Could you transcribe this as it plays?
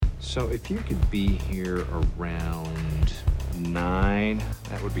So if you could be here around 9,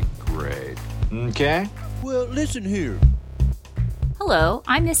 that would be great. Okay? Well, listen here. Hello,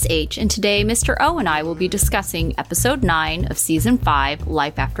 I'm Miss H, and today Mr. O and I will be discussing Episode 9 of Season 5,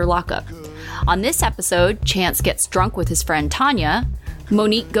 Life After Lockup. On this episode, Chance gets drunk with his friend Tanya,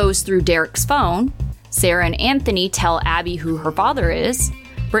 Monique goes through Derek's phone, Sarah and Anthony tell Abby who her father is,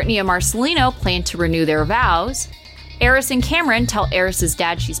 Brittany and Marcelino plan to renew their vows, Eris and Cameron tell Eris's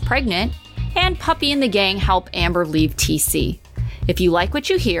dad she's pregnant, and Puppy and the gang help Amber leave TC. If you like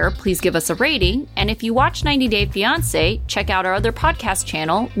what you hear, please give us a rating, and if you watch 90 Day Fiancé, check out our other podcast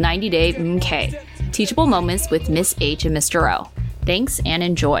channel, 90 Day MK, Teachable Moments with Miss H and Mr. O. Thanks and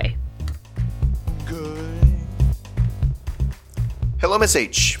enjoy. Hello, Miss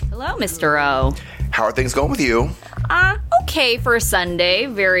H. Hello, Mr. O. How are things going with you? Okay for a Sunday.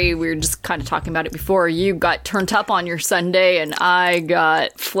 We were just kind of talking about it before. You got turned up on your Sunday, and I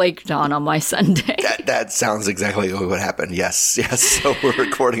got flaked on my Sunday. That sounds exactly what happened. Yes. So we're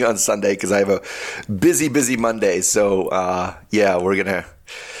recording on Sunday because I have a busy Monday. So, we're going to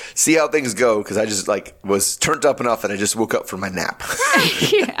see how things go because I just was turned up enough that I just woke up from my nap.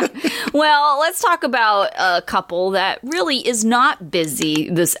 Yeah. Well, let's talk about a couple that really is not busy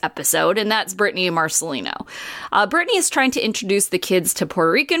this episode, and that's Brittany and Marcelino. Brittany is trying to introduce the kids to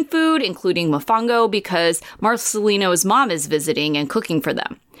Puerto Rican food, including mofongo, because Marcelino's mom is visiting and cooking for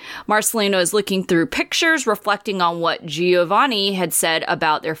them. Marcelino is looking through pictures reflecting on what Giovanni had said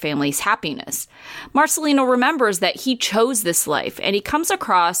about their family's happiness. Marcelino remembers that he chose this life, and he comes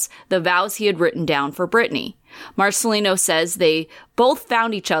across the vows he had written down for Brittany. Marcelino says they both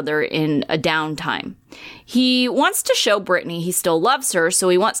found each other in a downtime. He wants to show Brittany he still loves her, so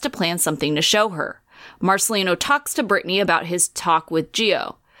he wants to plan something to show her. Marcelino talks to Brittany about his talk with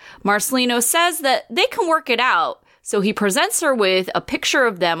Gio. Marcelino says that they can work it out, so he presents her with a picture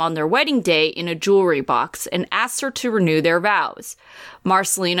of them on their wedding day in a jewelry box and asks her to renew their vows.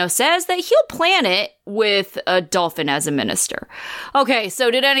 Marcelino says that he'll plan it with a dolphin as a minister. Okay,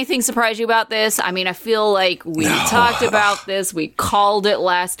 so did anything surprise you about this? I mean, I feel like we talked about this. We called it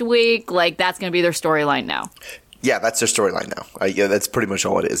last week. That's going to be their storyline now. Yeah, that's their storyline now. That's pretty much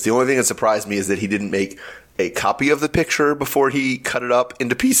all it is. The only thing that surprised me is that he didn't make a copy of the picture before he cut it up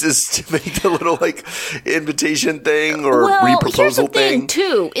into pieces to make the little invitation thing or re-proposal here's the thing thing.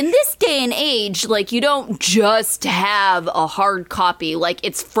 Too. In this day and age, you don't just have a hard copy.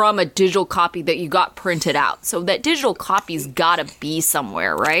 It's from a digital copy that you got printed out. So that digital copy's got to be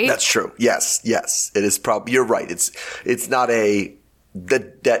somewhere, right? That's true. Yes. It is probably, you're right. It's not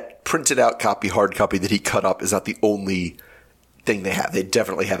that printed out copy, hard copy that he cut up is not the only thing they have. They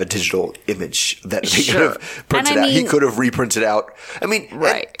definitely have a digital image that they could have printed out. He could have reprinted out. I mean,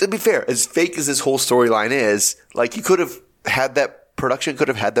 right. To be fair, as fake as this whole storyline is, he could have had that production could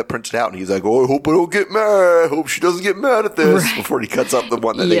have had that printed out. And he's like, oh, I hope I don't get mad. I hope she doesn't get mad at this before he cuts up the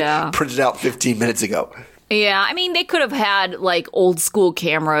one that they printed out 15 minutes ago. Yeah, I mean, they could have had, old school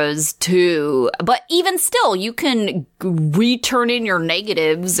cameras, too. But even still, you can return in your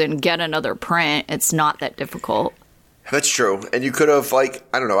negatives and get another print. It's not that difficult. That's true. And you could have, I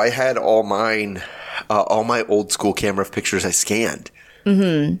don't know, I had all my old school camera pictures I scanned.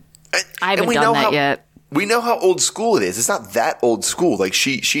 Mm-hmm. I haven't done that yet. We know how old school it is. It's not that old school.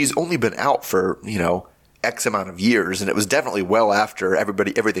 She's only been out for, X amount of years, and it was definitely well after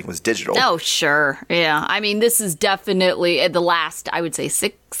everything was digital. Oh, sure. Yeah. I mean, this is definitely the last, I would say,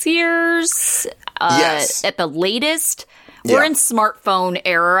 6 years. Yes. At the latest. We're in smartphone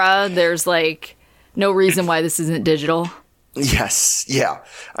era. There's, no reason why this isn't digital. Yes. Yeah.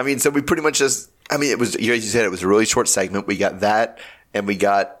 I mean, so we pretty much it was, as you said, it was a really short segment. We got that, and we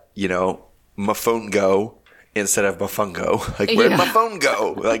got, Mofongo instead of Mofongo. Where'd my phone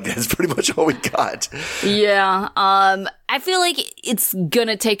go? That's pretty much all we got. Yeah. I feel like it's going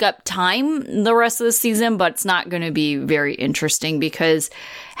to take up time the rest of the season, but it's not going to be very interesting because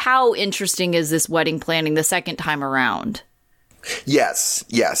how interesting is this wedding planning the second time around? Yes.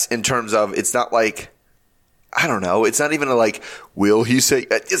 In terms of, it's not I don't know. It's not even will he say,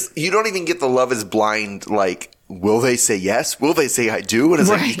 you don't even get the Love is Blind, will they say yes? Will they say I do? And it's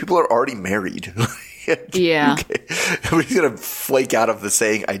these people are already married. Yeah. Okay. Nobody's going to flake out of the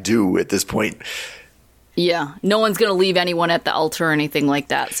saying I do at this point. Yeah. No one's going to leave anyone at the altar or anything like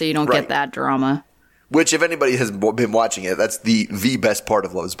that, so you don't get that drama. Which, if anybody has been watching it, that's the best part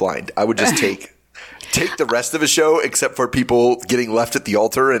of Love is Blind. I would just take take the rest of the show, except for people getting left at the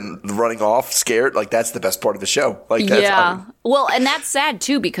altar and running off scared. Like, that's the best part of the show. Like, that's, yeah. Well, and that's sad,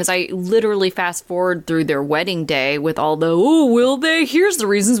 too, because I literally fast forward through their wedding day with all the, oh, will they? Here's the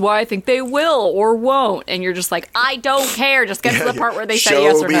reasons why I think they will or won't. And you're just like, I don't care. Just get to the part where they say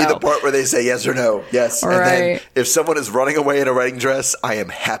yes or no. Show me the part where they say yes or no. Yes. Right. And then if someone is running away in a wedding dress, I am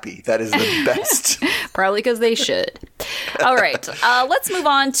happy. That is the best. Probably because they should. All right. Let's move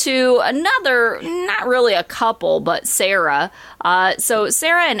on to another, not really a couple, but Sarah. So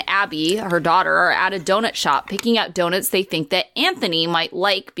Sarah and Abby, her daughter, are at a donut shop picking out donuts they think that Anthony might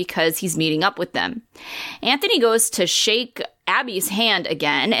like because he's meeting up with them. Anthony goes to shake Abby's hand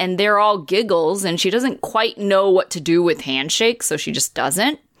again, and they're all giggles, and she doesn't quite know what to do with handshakes, so she just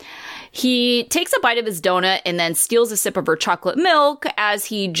doesn't. He takes a bite of his donut and then steals a sip of her chocolate milk as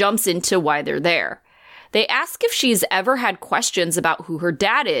he jumps into why they're there. They ask if she's ever had questions about who her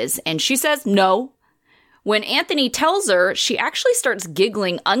dad is, and she says no. When Anthony tells her, she actually starts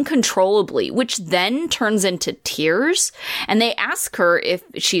giggling uncontrollably, which then turns into tears, and they ask her if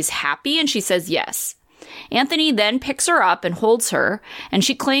she's happy, and she says yes. Anthony then picks her up and holds her, and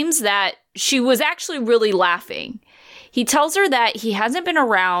she claims that she was actually really laughing. He tells her that he hasn't been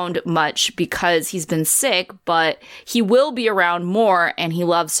around much because he's been sick, but he will be around more, and he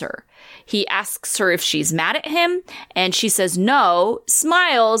loves her. He asks her if she's mad at him, and she says no,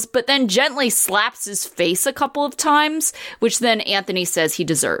 smiles, but then gently slaps his face a couple of times, which then Anthony says he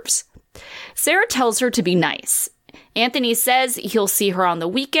deserves. Sarah tells her to be nice. Anthony says he'll see her on the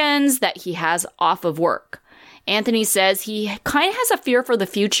weekends that he has off of work. Anthony says he kind of has a fear for the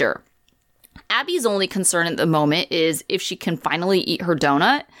future. Abby's only concern at the moment is if she can finally eat her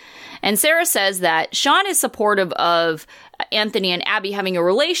donut. And Sarah says that Sean is supportive of Anthony and Abby having a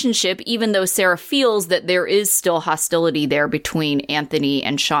relationship, even though Sarah feels that there is still hostility there between Anthony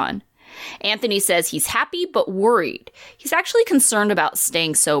and Sean. Anthony says he's happy but worried. He's actually concerned about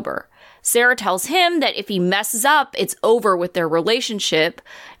staying sober. Sarah tells him that if he messes up, it's over with their relationship.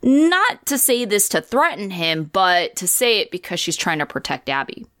 Not to say this to threaten him, but to say it because she's trying to protect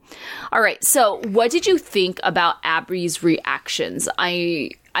Abby. All right, so what did you think about Abby's reactions? I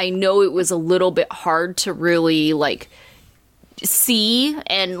know it was a little bit hard to really, like, see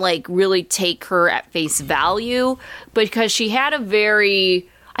and, like, really take her at face value, because she had a very,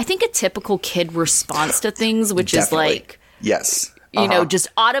 I think, a typical kid response to things, which Definitely. is like, yes, you know, just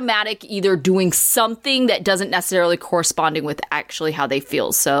automatic, either doing something that doesn't necessarily corresponding with actually how they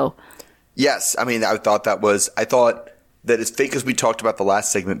feel. So, yes, I mean, I thought that as fake as we talked about the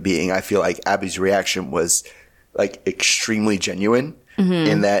last segment being, I feel like Abby's reaction was, like, extremely genuine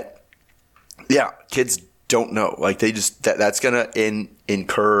in that, yeah, kids don't know. Like, they just, that's going to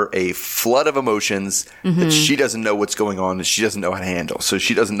incur a flood of emotions that she doesn't know what's going on and she doesn't know how to handle. So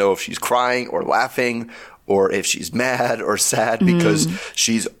she doesn't know if she's crying or laughing or if she's mad or sad because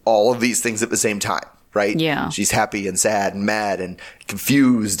she's all of these things at the same time. Right? Yeah. She's happy and sad and mad and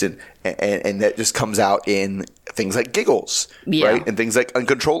confused and that just comes out in things like giggles, right? And things like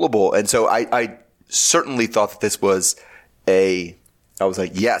uncontrollable. And so I certainly thought that this was I was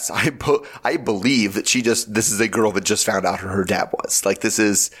like, yes, I believe that this is a girl that just found out who her dad was. Like, this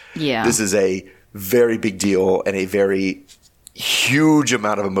is a very big deal and a very huge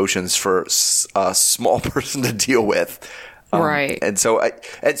amount of emotions for a small person to deal with. Right. And so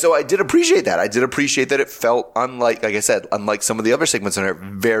I did appreciate that. I did appreciate that it felt unlike I said, unlike some of the other segments that are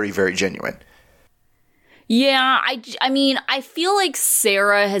very, very genuine. Yeah, I mean, I feel like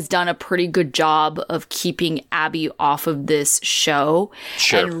Sarah has done a pretty good job of keeping Abby off of this show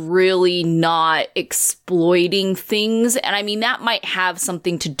and really not exploiting things. And I mean, that might have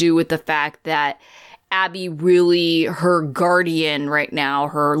something to do with the fact that Abby really, her guardian right now,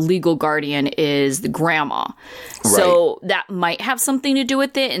 her legal guardian is the grandma. Right. So that might have something to do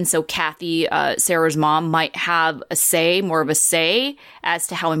with it. And so Kathy, Sarah's mom, might have more of a say as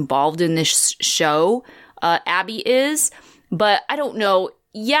to how involved in this show Abby is. But I don't know.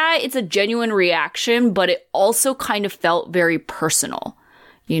 Yeah, it's a genuine reaction, but it also kind of felt very personal.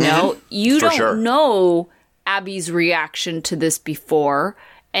 You know, you don't know Abby's reaction to this before.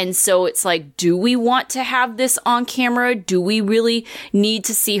 And so it's like, do we want to have this on camera? Do we really need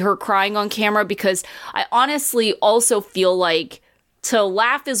to see her crying on camera? Because I honestly also feel like to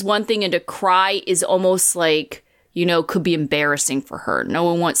laugh is one thing and to cry is almost like, you know, could be embarrassing for her. No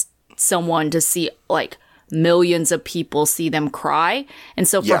one wants someone to see, like, millions of people see them cry. And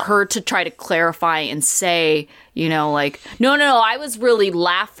so for her to try to clarify and say, you know, like, no, I was really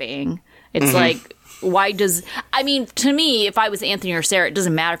laughing. It's like, to me, if I was Anthony or Sarah, it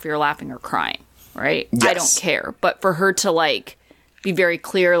doesn't matter if you're laughing or crying, right? Yes. I don't care. But for her to, like, be very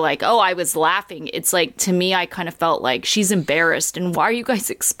clear, like, oh, I was laughing. It's like, to me, I kind of felt like she's embarrassed. And why are you guys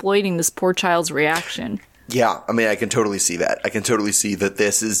exploiting this poor child's reaction? Yeah, I mean, I can totally see that. I can totally see that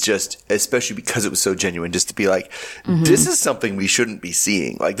this is just, especially because it was so genuine, just to be like, this is something we shouldn't be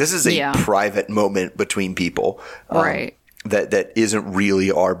seeing. Like, this is a private moment between people. Right. That isn't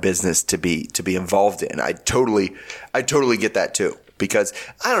really our business to be involved in. I totally get that too. Because,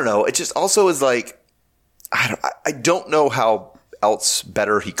 I don't know, it just also is like, I don't know how else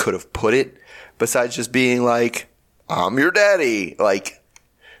better he could have put it besides just being like, I'm your daddy. Like,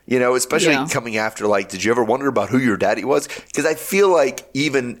 you know, especially coming after, like, did you ever wonder about who your daddy was? Because I feel like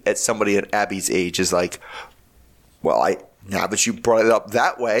even at somebody at Abby's age is like, well, now that you brought it up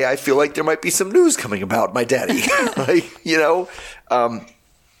that way, I feel like there might be some news coming about my daddy. Like, you know?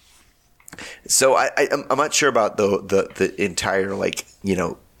 So I'm not sure about the entire, like, you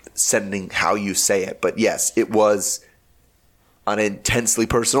know, sending how you say it. But yes, it was an intensely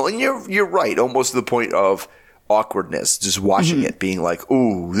personal. And you're right, almost to the point of awkwardness, just watching it, being like,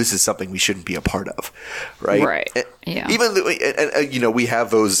 ooh, this is something we shouldn't be a part of, right? Right. Yeah. Even you know, we have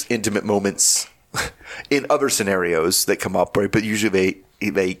those intimate moments in other scenarios that come up, right? But usually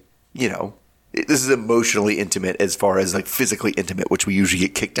they you know, this is emotionally intimate as far as like physically intimate, which we usually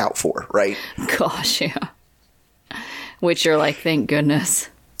get kicked out for, right? Gosh, yeah. Which you're like, thank goodness.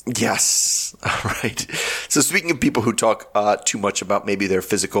 Yes. All right. So speaking of people who talk too much about maybe their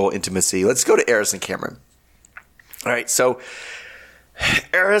physical intimacy, let's go to Eris and Cameron. All right, so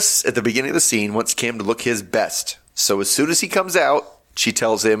Eris, at the beginning of the scene, wants Cam to look his best. So as soon as he comes out, she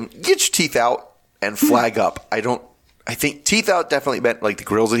tells him, get your teeth out and flag up. I think teeth out definitely meant like the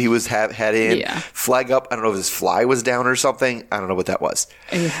grills that he had in. Yeah. Flag up, I don't know if his fly was down or something. I don't know what that was.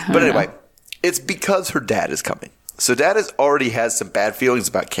 But anyway, it's because her dad is coming. So dad already has some bad feelings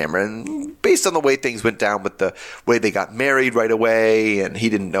about Cameron based on the way things went down with the way they got married right away and he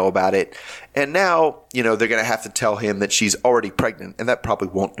didn't know about it. And now, you know, they're going to have to tell him that she's already pregnant and that probably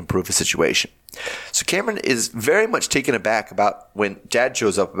won't improve the situation. So Cameron is very much taken aback about when dad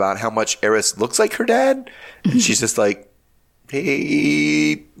shows up about how much Eris looks like her dad. And she's just like,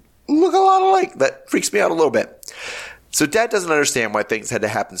 hey, look a lot alike. That freaks me out a little bit. So dad doesn't understand why things had to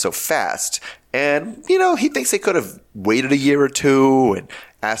happen so fast. And, you know, he thinks they could have waited a year or two and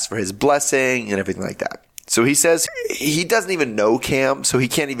asked for his blessing and everything like that. So he says he doesn't even know Cam, so he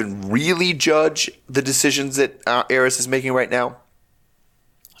can't even really judge the decisions that Eris is making right now.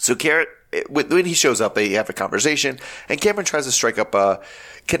 So when he shows up, they have a conversation, and Cameron tries to strike up a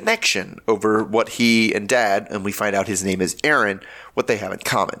connection over what he and dad, and we find out his name is Aaron, what they have in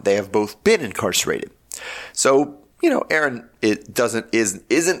common. They have both been incarcerated. So, you know, Aaron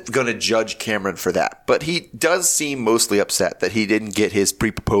isn't going to judge Cameron for that, but he does seem mostly upset that he didn't get his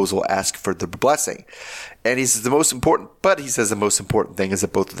pre-proposal ask for the blessing. And he says the most important thing is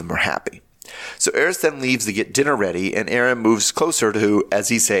that both of them are happy. So Eris then leaves to get dinner ready, and Aaron moves closer to, as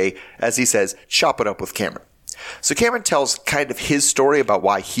he says, chop it up with Cameron. So Cameron tells kind of his story about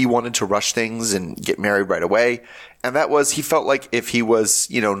why he wanted to rush things and get married right away, and that was he felt like if he was,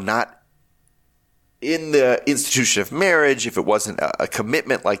 you know, not in the institution of marriage, if it wasn't a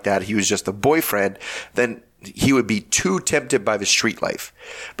commitment like that, he was just a boyfriend, then he would be too tempted by the street life.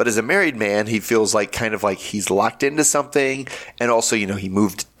 But as a married man, he feels like kind of like he's locked into something. And also, you know, he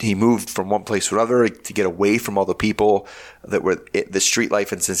moved from one place to another to get away from all the people that were the street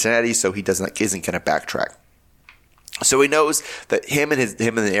life in Cincinnati. So he isn't going to backtrack. So he knows that him and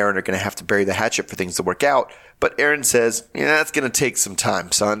Aaron are going to have to bury the hatchet for things to work out. But Aaron says, yeah, that's going to take some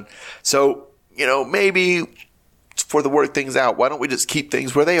time, son. So, you know, maybe for the work things out, why don't we just keep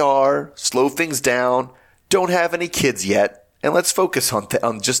things where they are, slow things down, don't have any kids yet, and let's focus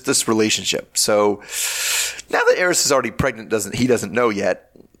on just this relationship. So now that Eris is already pregnant, he doesn't know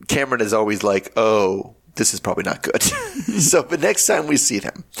yet, Cameron is always like, oh, this is probably not good. So the next time we see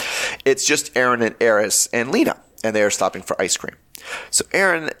them, it's just Aaron and Eris and Lena, and they are stopping for ice cream. So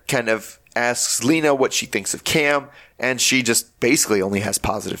Aaron kind of asks Lena what she thinks of Cam, and she just basically only has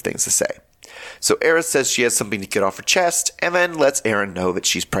positive things to say. So Eris says she has something to get off her chest, and then lets Aaron know that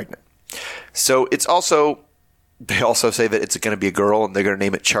she's pregnant. So they also say that it's going to be a girl, and they're going to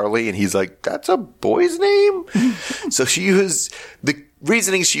name it Charlie, and he's like, that's a boy's name? So the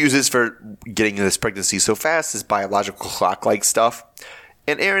reasoning she uses for getting this pregnancy so fast is biological clock-like stuff.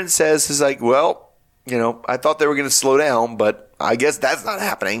 And Aaron says, well, you know, I thought they were going to slow down, but I guess that's not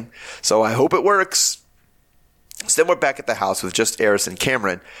happening. So I hope it works. So then we're back at the house with just Eris and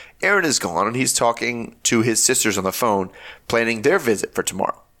Cameron. Aaron is gone, and he's talking to his sisters on the phone, planning their visit for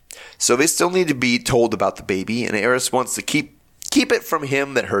tomorrow. So they still need to be told about the baby, and Eris wants to keep keep it from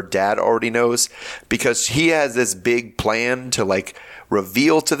him that her dad already knows, because he has this big plan to like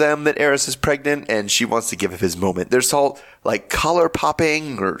reveal to them that Eris is pregnant, and she wants to give him his moment. There's all like collar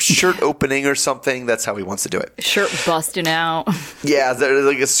popping or shirt opening or something. That's how he wants to do it. Shirt busting out. Yeah, there's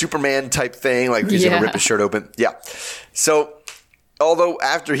like a Superman type thing, like he's gonna rip his shirt open. Yeah. So although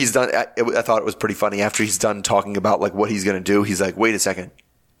after he's done, I thought it was pretty funny. After he's done talking about like what he's gonna do, he's like, wait a second,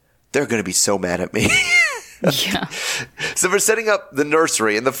 they're gonna be so mad at me. Yeah. So we're setting up the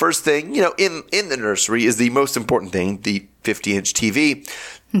nursery, and the first thing, in the nursery is the most important thing, the 50-inch TV.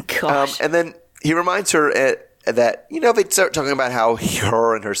 Gosh. And then he reminds her that, they start talking about how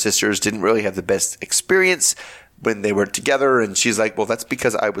her and her sisters didn't really have the best experience when they were together, and she's like, well, that's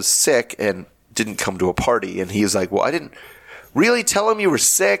because I was sick and didn't come to a party. And he's like, well, I didn't really tell him you were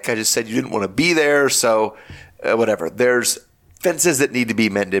sick. I just said you didn't want to be there, so whatever. There's fences that need to be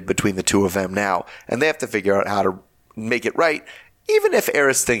mended between the two of them now, and they have to figure out how to make it right, even if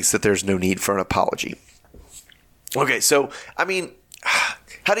Eris thinks that there's no need for an apology. Okay, so, I mean,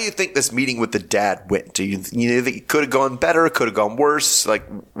 how do you think this meeting with the dad went? Do you think it could have gone better, could have gone worse? Like,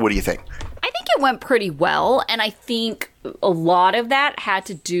 what do you think? I think it went pretty well, and I think a lot of that had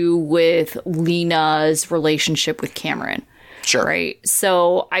to do with Lena's relationship with Cameron. Sure. Right?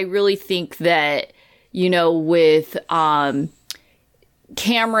 So I really think that, with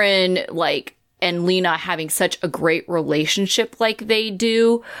Cameron, and Lena having such a great relationship like they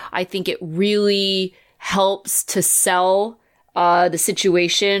do, I think it really helps to sell the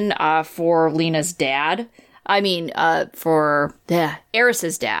situation for Lena's dad. I mean, for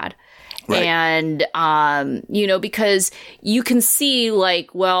Eris's dad. Right. And, because you can see, they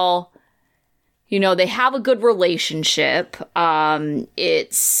have a good relationship.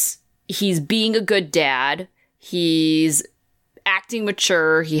 He's being a good dad. He's acting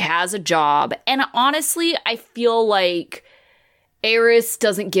mature. He has a job. And honestly, I feel like Eris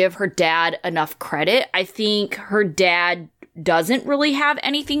doesn't give her dad enough credit. I think her dad doesn't really have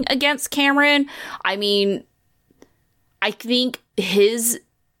anything against Cameron. I mean, I think Eris's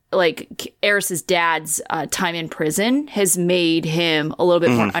dad's time in prison has made him a little bit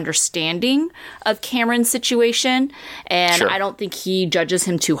more understanding of Cameron's situation. And sure. I don't think he judges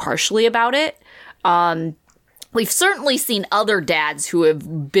him too harshly about it. We've certainly seen other dads who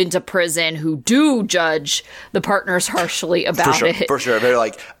have been to prison who do judge the partners harshly about it. For sure. They're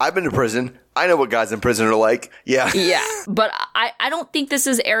like, I've been to prison. I know what guys in prison are like. Yeah. Yeah. But I don't think this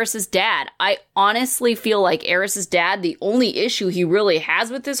is Eris's dad. I honestly feel like Eris's dad, the only issue he really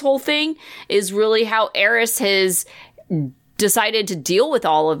has with this whole thing is really how Eris has decided to deal with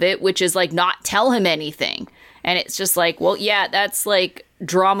all of it, which is not tell him anything. And it's just well, yeah, that's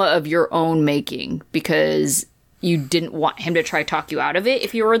drama of your own making because you didn't want him to try to talk you out of it.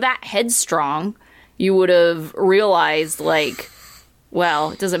 If you were that headstrong, you would have realized,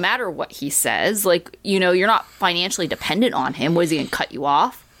 well, it doesn't matter what he says. You're not financially dependent on him. What, is he going to cut you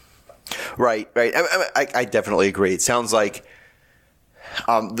off? Right. I definitely agree. It sounds like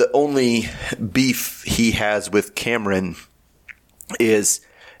the only beef he has with Cameron is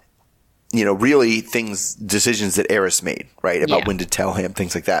really decisions that Eris made, right? About when to tell him,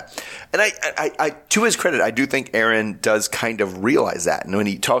 things like that. And I, to his credit, I do think Aaron does kind of realize that. And when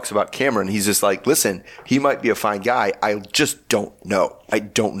he talks about Cameron, he's just like, listen, he might be a fine guy. I just don't know. I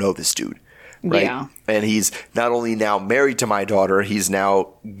don't know this dude. Right. Yeah. And he's not only now married to my daughter, he's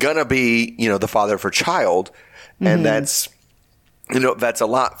now gonna be, the father of her child. And that's a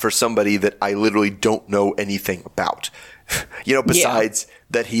lot for somebody that I literally don't know anything about. Besides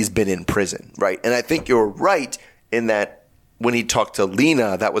that he's been in prison, right? And I think you're right in that when he talked to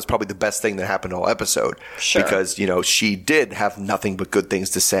Lena, that was probably the best thing that happened all episode. Sure. Because, she did have nothing but good things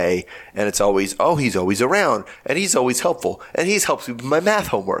to say. And it's always, he's always around and he's always helpful and he's helps me with my math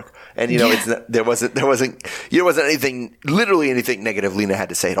homework. And, there wasn't anything, literally anything negative Lena had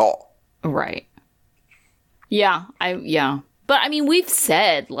to say at all. Right. Yeah. But I mean, we've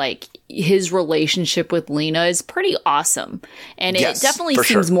said his relationship with Lena is pretty awesome. And it definitely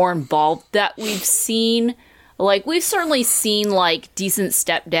seems more involved that we've seen. We've certainly seen decent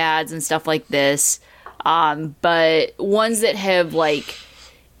stepdads and stuff like this. But ones that have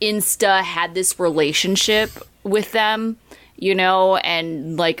Insta had this relationship with them,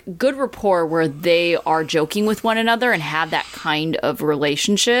 and good rapport where they are joking with one another and have that kind of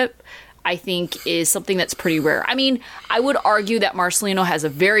relationship, I think is something that's pretty rare. I mean, I would argue that Marcelino has a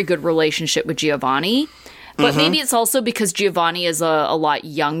very good relationship with Giovanni, But maybe it's also because Giovanni is a lot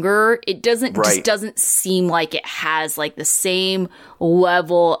younger. It just doesn't seem like it has like the same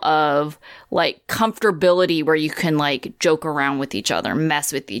level of like comfortability where you can like joke around with each other,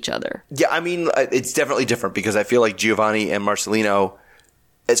 mess with each other. Yeah, I mean, it's definitely different because I feel like Giovanni and Marcelino,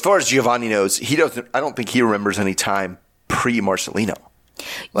 as far as Giovanni knows, I don't think he remembers any time pre-Marcelino.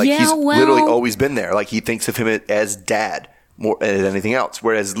 Like he's literally always been there. Like he thinks of him as dad more than anything else.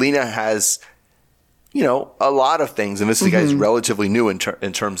 Whereas Lena has, you know, a lot of things. And this guy is relatively new in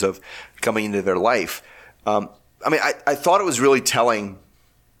terms of coming into their life. I mean, I thought it was really telling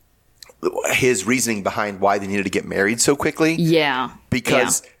his reasoning behind why they needed to get married so quickly. Yeah.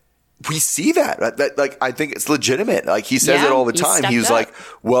 Because we see that. Like, I think it's legitimate. Like, he says it all the time. He was like,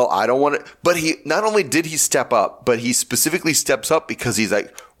 well, I don't want to. But he not only did he step up, but he specifically steps up because he's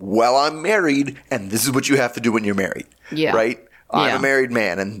like, well, I'm married, and this is what you have to do when you're married. Yeah. Right? I'm a married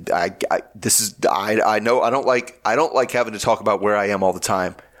man, and I know I don't like having to talk about where I am all the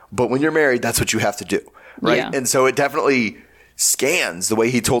time. But when you're married, that's what you have to do. Right? Yeah. And so it definitely scans the way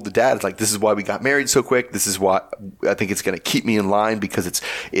he told the dad. It's like, this is why we got married so quick. This is why I think it's going to keep me in line because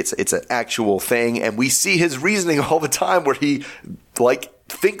it's an actual thing. And we see his reasoning all the time where he like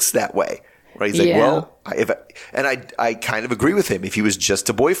thinks that way. Right? He's like, well, I kind of agree with him. If he was just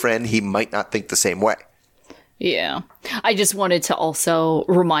a boyfriend, he might not think the same way. Yeah. I just wanted to also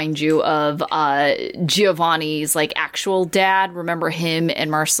remind you of Giovanni's like actual dad. Remember him and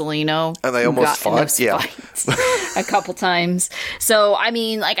Marcelino? And they almost fought. Yeah. A couple times. So, I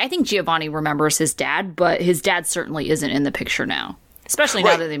mean, like, I think Giovanni remembers his dad, but his dad certainly isn't in the picture now. Especially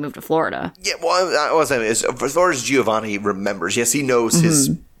now that they moved to Florida. Yeah, well, I was saying, as far as Giovanni remembers, yes, he knows his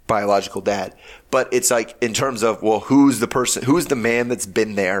biological dad. But it's like, in terms of, well, who's the man that's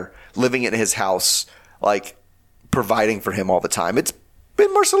been there, living in his house, like, providing for him all the time? It's been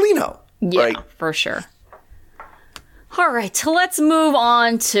Marcelino. Yeah, right? For sure. All right, so let's move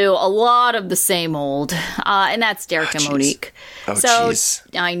on to a lot of the same old, and that's Derek and Monique. Oh, jeez.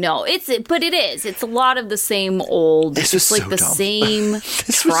 I know it's a lot of the same old. This it's like so the dumb. Same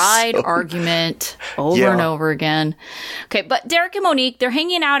tried argument over and over again. Okay, but Derek and Monique, they're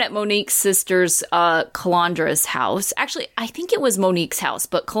hanging out at Monique's sister's Calandra's house. Actually, I think it was Monique's house,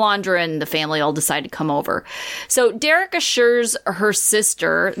 but Calandra and the family all decided to come over. So Derek assures her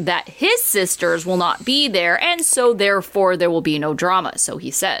sister that his sisters will not be there, and so therefore there will be no drama, so he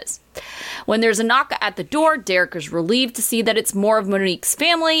says. When there's a knock at the door, Derek is relieved to see that it's more of Monique's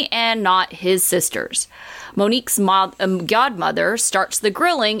family and not his sisters. Monique's godmother starts the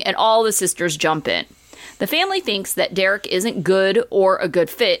grilling and all the sisters jump in. The family thinks that Derek isn't good or a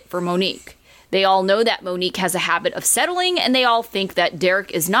good fit for Monique. They all know that Monique has a habit of settling, and they all think that Derek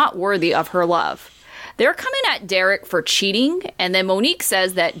is not worthy of her love. They're coming at Derek for cheating, and then Monique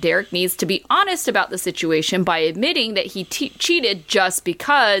says that Derek needs to be honest about the situation by admitting that he cheated just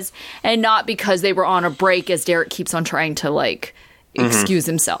because, and not because they were on a break, as Derek keeps on trying to, like, excuse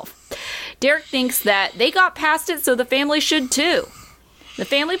himself. Derek thinks that they got past it, so the family should too. The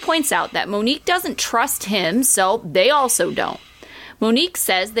family points out that Monique doesn't trust him, so they also don't. Monique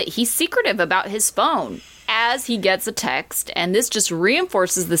says that he's secretive about his phone as he gets a text, and this just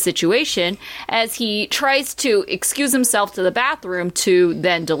reinforces the situation as he tries to excuse himself to the bathroom to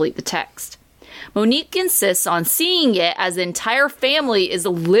then delete the text. Monique insists on seeing it as the entire family is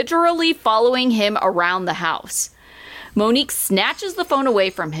literally following him around the house. Monique snatches the phone away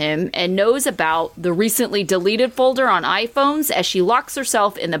from him and knows about the recently deleted folder on iPhones as she locks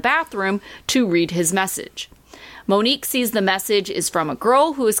herself in the bathroom to read his message. Monique sees the message is from a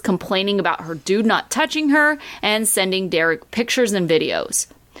girl who is complaining about her dude not touching her and sending Derek pictures and videos.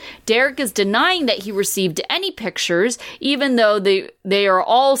 Derek is denying that he received any pictures, even though they are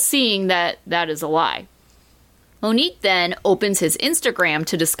all seeing that is a lie. Monique then opens his Instagram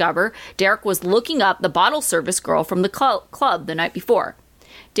to discover Derek was looking up the bottle service girl from the club the night before.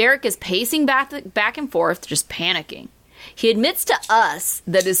 Derek is pacing back and forth, just panicking. He admits to us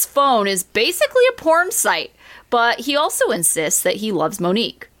that his phone is basically a porn site, but he also insists that he loves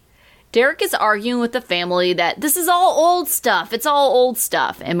Monique. Derek is arguing with the family that this is all old stuff. It's all old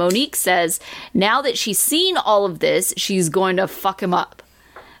stuff. And Monique says now that she's seen all of this, she's going to fuck him up.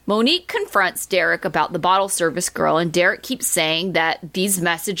 Monique confronts Derek about the bottle service girl, and Derek keeps saying that these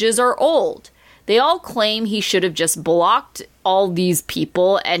messages are old. They all claim he should have just blocked all these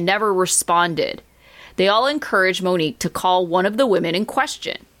people and never responded. They all encourage Monique to call one of the women in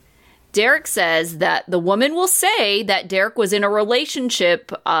question. Derek says that the woman will say that Derek was in a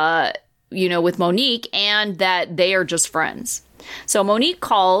relationship, with Monique, and that they are just friends. So Monique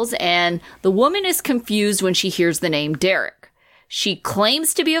calls, and the woman is confused when she hears the name Derek. She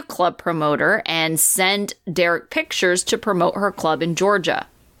claims to be a club promoter and sent Derek pictures to promote her club in Georgia.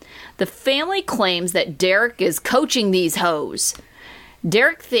 The family claims that Derek is coaching these hoes.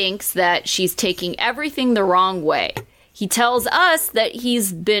 Derek thinks that she's taking everything the wrong way. He tells us that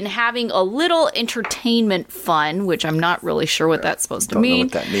he's been having a little entertainment fun, which I'm not really sure what that's supposed to mean.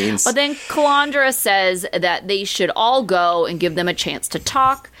 Don't know what that means. But then Calandra says that they should all go and give them a chance to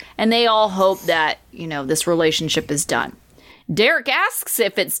talk, and they all hope that, this relationship is done. Derek asks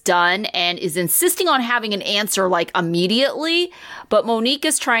if it's done and is insisting on having an answer immediately, but Monique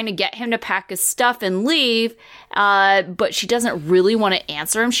is trying to get him to pack his stuff and leave, but she doesn't really want to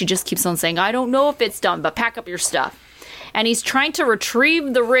answer him. She just keeps on saying, I don't know if it's done, but pack up your stuff. And he's trying to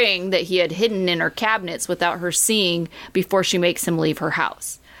retrieve the ring that he had hidden in her cabinets without her seeing before she makes him leave her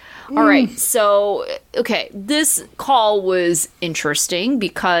house. All right, so, this call was interesting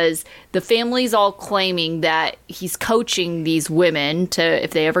because the family's all claiming that he's coaching these women to,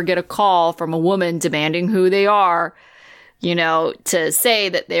 if they ever get a call from a woman demanding who they are, to say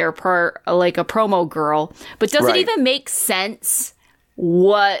that they're like a promo girl. But does it even make sense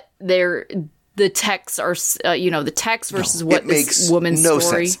what the texts are, the text versus what this woman's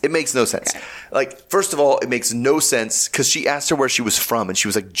story? Sense. It makes no sense. Okay. First of all, it makes no sense because she asked her where she was from and she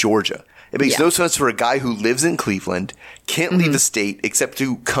was like, Georgia. It makes no sense for a guy who lives in Cleveland, can't leave the state except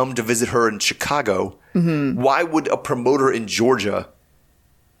to come to visit her in Chicago. Why would a promoter in Georgia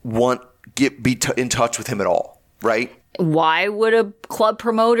be in touch with him at all, right? Why would a club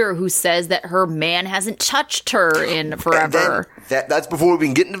promoter who says that her man hasn't touched her in forever? That's before we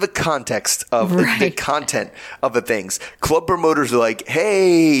can get into the context of the content of the things. Club promoters are like,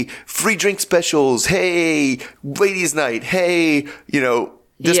 hey, free drink specials. Hey, ladies night. Hey,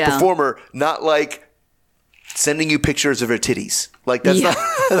 this performer, not like sending you pictures of her titties.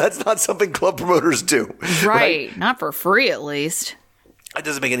 That's not something club promoters do. Right. Not for free, at least. It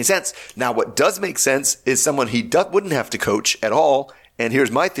doesn't make any sense. Now, what does make sense is someone he wouldn't have to coach at all. And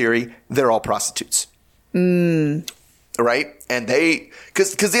here's my theory. They're all prostitutes. Right? And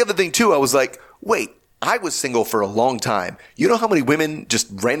because the other thing too, I was like, wait, I was single for a long time. You know how many women just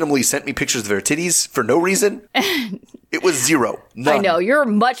randomly sent me pictures of their titties for no reason? It was zero. None. I know. You're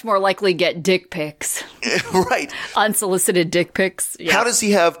much more likely to get dick pics. Right. Unsolicited dick pics. Yeah. How does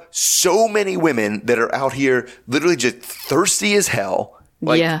he have so many women that are out here literally just thirsty as hell?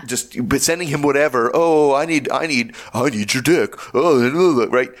 Just sending him whatever. Oh, I need your dick. Oh,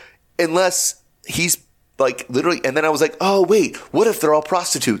 right. Unless he's literally, and then I was like, oh wait, what if they're all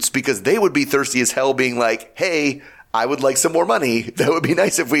prostitutes? Because they would be thirsty as hell being like, hey, I would like some more money. That would be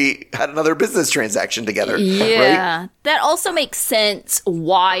nice if we had another business transaction together. Yeah. Right? That also makes sense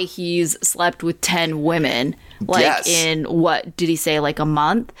why he's slept with 10 women. In what did he say, a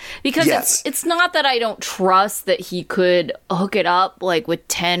month? Because it's not that I don't trust that he could hook it up with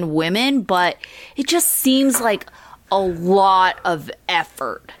 10 women, but it just seems like a lot of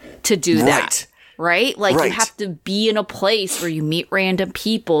effort to do that. Right? You have to be in a place where you meet random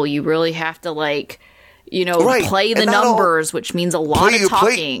people. You really have to play the numbers, which means a lot of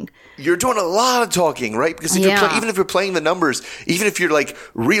talking. You're doing a lot of talking, right? Because even if you're playing the numbers, even if you're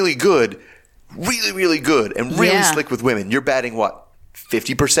really good, really, really good and really slick with women, you're batting what?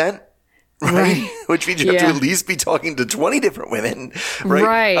 50%? Right. Which means you have to at least be talking to 20 different women,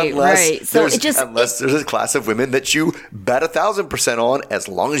 right? Right. So unless there's a class of women that you bet 1,000% on, as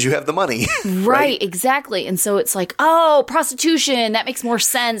long as you have the money. Right. Exactly. And so it's like, oh, prostitution. That makes more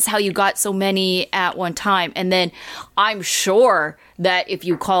sense how you got so many at one time. And then I'm sure that if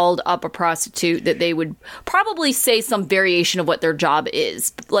you called up a prostitute, that they would probably say some variation of what their job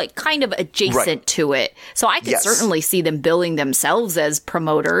is, kind of adjacent to it. So I could certainly see them billing themselves as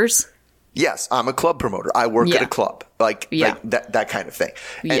promoters. Yes, I'm a club promoter. I work at a club, that kind of thing.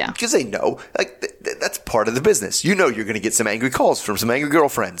 And because they know, that's part of the business. You're going to get some angry calls from some angry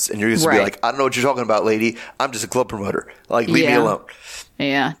girlfriends, and you're just going to be like, I don't know what you're talking about, lady. I'm just a club promoter. Leave me alone.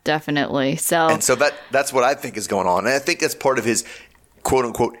 Yeah, definitely. So that's what I think is going on, and I think that's part of his quote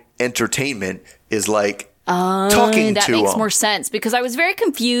unquote entertainment is talking that to makes him. more sense because I was very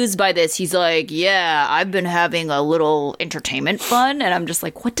confused by this. He's like, yeah, I've been having a little entertainment fun. And I'm just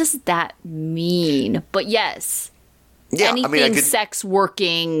like, what does that mean? But yes, anything sex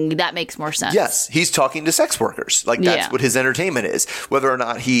working, that makes more sense. Yes, he's talking to sex workers. That's what his entertainment is. Whether or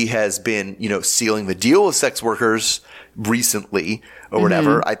not he has been, sealing the deal with sex workers recently or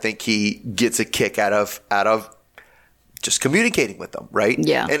whatever, I think he gets a kick out of just communicating with them, right?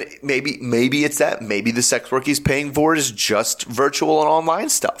 Yeah. And maybe it's that. Maybe the sex work he's paying for is just virtual and online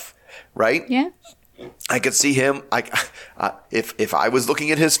stuff, right? Yeah. I could see him. If I was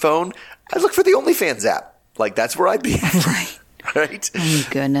looking at his phone, I'd look for the OnlyFans app. That's where I'd be. Right. right? Oh,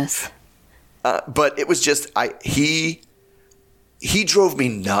 goodness. But it was just he drove me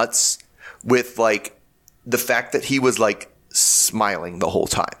nuts with like the fact that he was like smiling the whole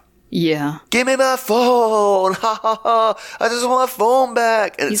time. Yeah. Give me my phone. Ha ha ha. I just want my phone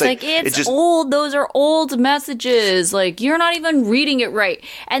back. And He's like, it's old. Those are old messages. Like, you're not even reading it right.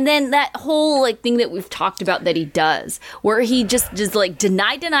 And then that whole like thing that we've talked about that he does, where he just like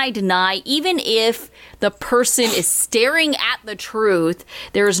deny, even if the person is staring at the truth,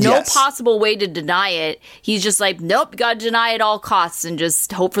 there's no possible way to deny it. He's just like, nope, gotta deny at all costs and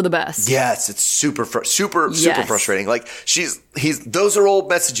just hope for the best. Yes, it's super frustrating. Like those are old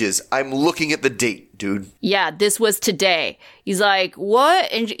messages. I'm looking at the date, dude. Yeah, this was today. He's like,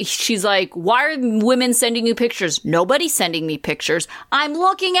 what? And she's like, why are women sending you pictures? Nobody's sending me pictures. I'm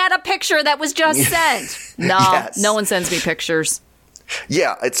looking at a picture that was just sent. No, no one sends me pictures.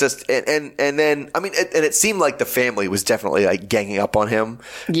 Yeah, it's just and then I mean, and it seemed like the family was definitely like ganging up on him.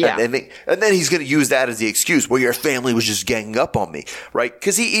 Yeah, and then he's going to use that as the excuse. Well, your family was just ganging up on me, right?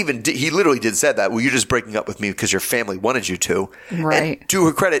 Because he literally did said that. Well, you're just breaking up with me because your family wanted you to. Right. And to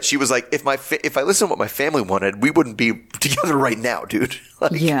her credit, she was like, if I listened to what my family wanted, we wouldn't be together right now, dude.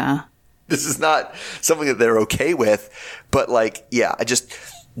 Like, yeah. This is not something that they're okay with. But like, yeah,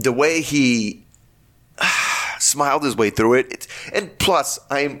 the way he smiled his way through it. And plus,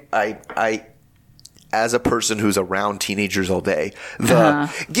 I as a person who's around teenagers all day, give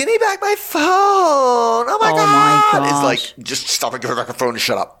me back my phone. Oh my God. It's like, just stop it, give me back my phone and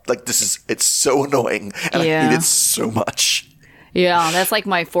shut up. Like, it's so annoying. And I hate it so much. Yeah, that's like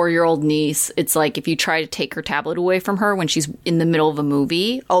my 4-year-old niece. It's like if you try to take her tablet away from her when she's in the middle of a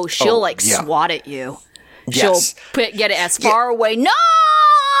movie, she'll swat at you. Yes. She'll get it as far away. No!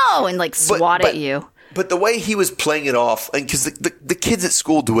 And like swat at you. But the way he was playing it off, and because the kids at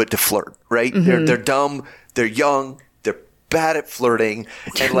school do it to flirt, right? Mm-hmm. They're dumb, they're young, they're bad at flirting,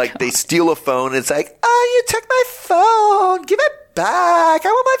 and like they steal a phone, and it's like, oh, you took my phone, give it back, I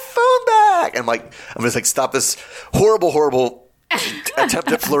want my phone back. And I'm just like, stop this horrible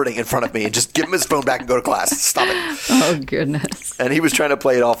attempt at flirting in front of me, and just give him his phone back and go to class. Stop it. Oh goodness. And he was trying to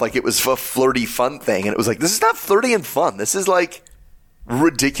play it off like it was a flirty fun thing, and it was like, this is not flirty and fun. This is like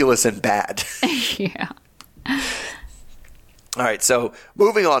ridiculous and bad. Yeah. All right, so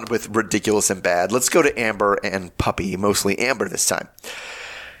moving on with ridiculous and bad, let's go to Amber and Puppy, mostly Amber this time.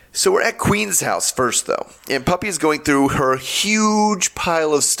 So we're at Queen's house first, though, and Puppy is going through her huge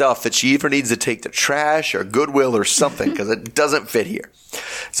pile of stuff that she either needs to take to trash or Goodwill or something because it doesn't fit here.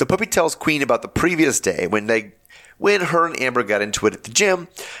 So Puppy tells Queen about the previous day when her and Amber got into it at the gym,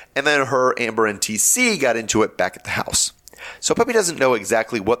 and then Amber, and TC got into it back at the house. So Puppy doesn't know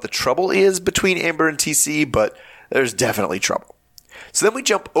exactly what the trouble is between Amber and TC, but there's definitely trouble. So then we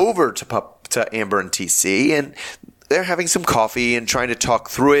jump over to Amber and TC, and they're having some coffee and trying to talk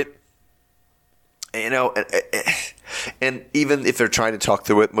through it. You know, and even if they're trying to talk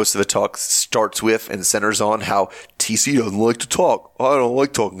through it, most of the talk starts with and centers on how TC doesn't like to talk. I don't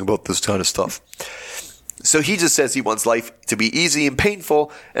like talking about this kind of stuff. So he just says he wants life to be easy and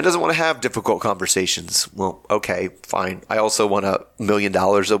painful and doesn't want to have difficult conversations. Well, okay, fine. I also want $1 million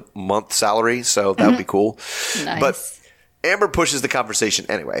a month salary, so that would be cool. Nice. But Amber pushes the conversation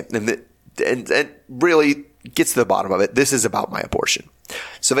anyway and really gets to the bottom of it. This is about my abortion.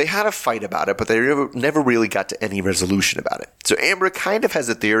 So they had a fight about it, but they never really got to any resolution about it. So Amber kind of has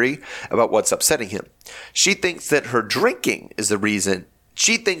a theory about what's upsetting him. She thinks that her drinking is the reason.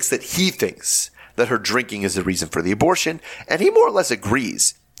 She thinks that he thinks that her drinking is the reason for the abortion, and he more or less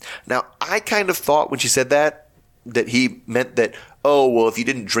agrees. Now, I kind of thought when she said that he meant that, oh, well, if you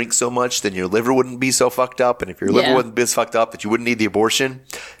didn't drink so much, then your liver wouldn't be so fucked up, and if your liver wasn't as fucked up, that you wouldn't need the abortion.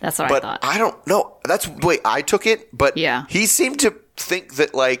 That's what I thought. But I don't know. That's the way I took it, but he seemed to think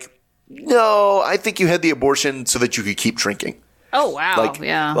that, like, no, I think you had the abortion so that you could keep drinking. Oh, wow.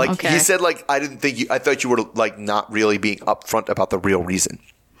 He said, like, I thought you were, like, not really being upfront about the real reason.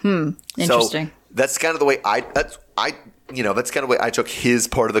 Interesting. So that's kind of the way that's kind of the way I took his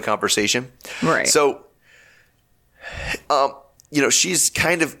part of the conversation. Right. So,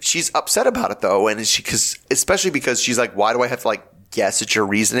 she's upset about it though. And especially because she's like, why do I have to like guess at your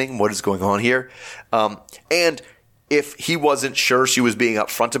reasoning? What is going on here? And if he wasn't sure she was being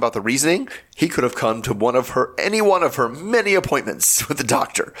upfront about the reasoning, he could have come to any one of her many appointments with the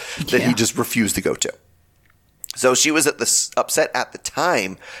doctor that he just refused to go to. So she was upset at the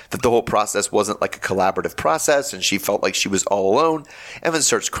time that the whole process wasn't like a collaborative process, and she felt like she was all alone, and then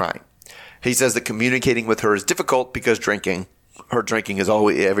starts crying. He says that communicating with her is difficult because her drinking is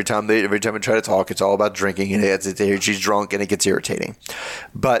always, every time we try to talk, it's all about drinking, and she's drunk, and it gets irritating.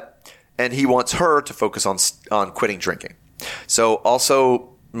 And he wants her to focus on quitting drinking. So also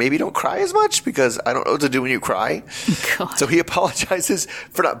maybe don't cry as much because I don't know what to do when you cry. God. So he apologizes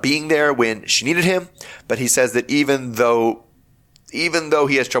for not being there when she needed him, but he says that even though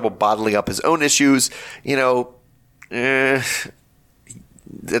he has trouble bottling up his own issues,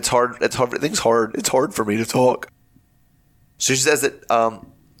 it's hard. Everything's hard. It's hard for me to talk. So she says that,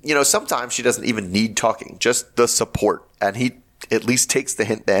 sometimes she doesn't even need talking, just the support. And he at least takes the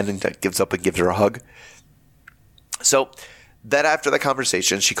hint then and gives up and gives her a hug. So then after the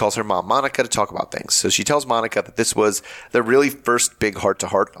conversation, she calls her mom, Monica, to talk about things. So she tells Monica that this was the really first big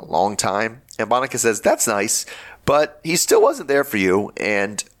heart-to-heart in a long time. And Monica says, that's nice, but he still wasn't there for you.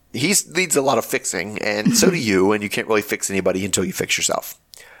 And he needs a lot of fixing, and so do you, and you can't really fix anybody until you fix yourself.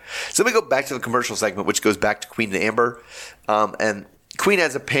 So we go back to the commercial segment, which goes back to Queen and Amber. And Queen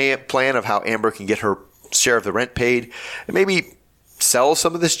has a plan of how Amber can get her share of the rent paid and maybe sell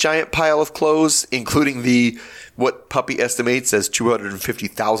some of this giant pile of clothes, including what Puppy estimates as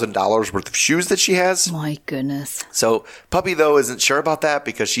 $250,000 worth of shoes that she has. My goodness. So Puppy, though, isn't sure about that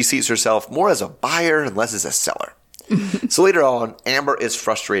because she sees herself more as a buyer and less as a seller. So later on, Amber is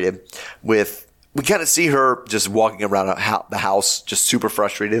frustrated we kind of see her just walking around the house, just super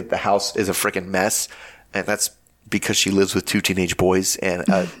frustrated. The house is a freaking mess. And that's because she lives with 2 teenage boys and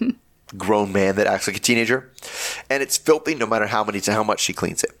a grown man that acts like a teenager. And it's filthy no matter how much she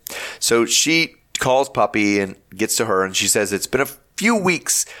cleans it. So she calls Puppy and gets to her and she says it's been a few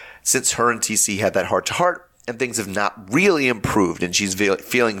weeks since her and TC had that heart-to-heart. And things have not really improved, and she's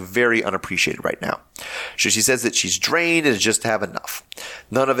feeling very unappreciated right now. So she says that she's drained and just have enough.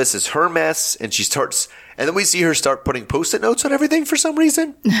 None of this is her mess, and and then we see her start putting Post-it notes on everything for some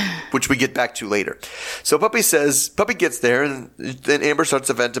reason, which we get back to later. So Puppy gets there, and then Amber starts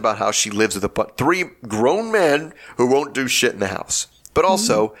to vent about how she lives with 3 grown men who won't do shit in the house. But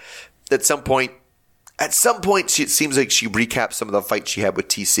also, at some point, it seems like she recaps some of the fight she had with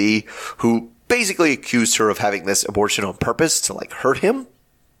TC, who basically accused her of having this abortion on purpose to hurt him.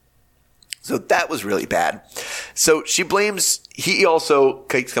 So that was really bad. So he also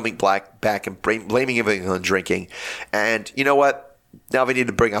keeps coming back and blaming everything on drinking. And you know what? Now they need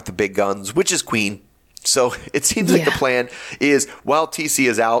to bring out the big guns, which is Queen. So it seems like the plan is while TC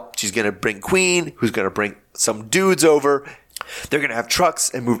is out, she's going to bring Queen, who's going to bring some dudes over. They're going to have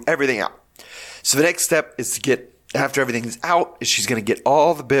trucks and move everything out. So the next step is after everything's out, she's going to get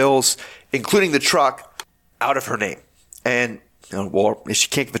all the bills, including the truck, out of her name. And, if she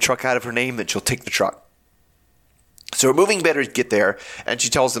can't get the truck out of her name, then she'll take the truck. So her moving bettors get there, and she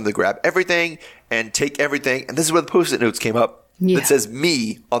tells them to grab everything and take everything. And this is where the Post-it notes came up. Yeah. It says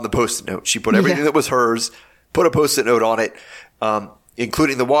me on the Post-it note. She put everything that was hers, put a Post-it note on it,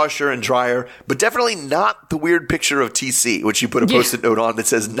 including the washer and dryer, but definitely not the weird picture of TC, which she put a Post-it note on that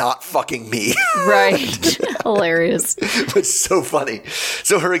says, not fucking me. Right. Hilarious. It's so funny.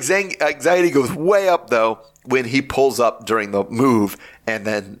 So her anxiety goes way up, though, when he pulls up during the move, and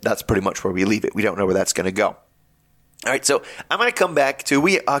then that's pretty much where we leave it. We don't know where that's going to go. All right, so I'm going to come back to,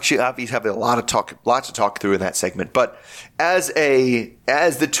 we actually obviously have lots to talk through in that segment, but as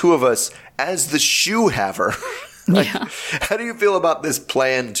the two of us, as the shoe haver, how do you feel about this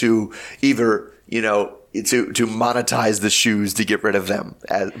plan to either, to monetize the shoes to get rid of them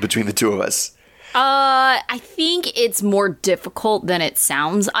between the two of us? I think it's more difficult than it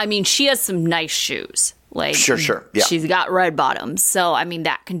sounds. I mean, she has some nice shoes. Sure. Yeah. She's got red bottoms. So, I mean,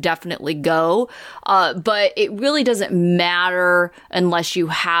 that can definitely go. But it really doesn't matter unless you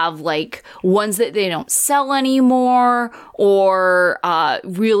have ones that they don't sell anymore or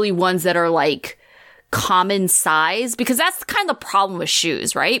really ones that are common size, because that's kind of the problem with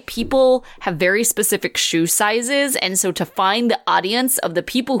shoes, right? People have very specific shoe sizes. And so to find the audience of the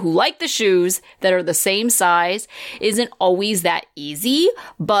people who like the shoes that are the same size isn't always that easy.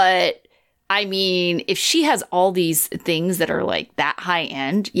 But I mean, if she has all these things that are that high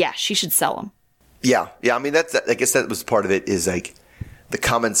end, she should sell them. Yeah. I mean, I guess that was part of it is the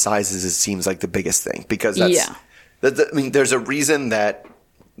common sizes, it seems like the biggest thing because there's a reason that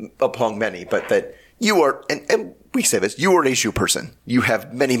among many, but that you are, and we say this, you are a shoe person. You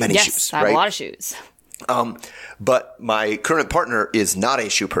have many shoes, right? Yes, I have a lot of shoes. But my current partner is not a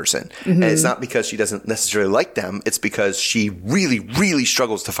shoe person. And it's not because she doesn't necessarily like them. It's because she really, really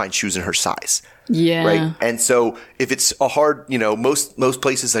struggles to find shoes in her size. Yeah. Right. And so if it's a hard, most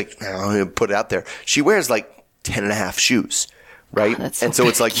places I'm going to put it out there. She wears 10 and a half shoes. Right. Oh, and so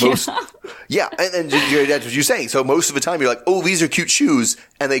it's most. Yeah. And that's what you're saying. So most of the time you're like, oh, these are cute shoes.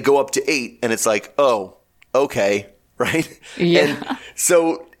 And they go up to 8. And it's oh, okay. Right. Yeah. And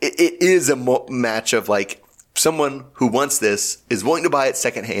so it is a match of someone who wants this is willing to buy it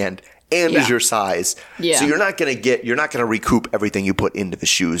secondhand and is your size. Yeah. So you're not going to recoup everything you put into the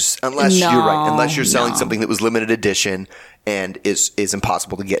shoes unless unless you're selling something that was limited edition and is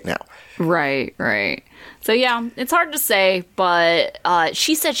impossible to get now. Right. So yeah, it's hard to say, but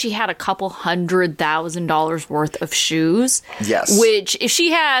she said she had a couple $100,000 worth of shoes. Yes. Which, if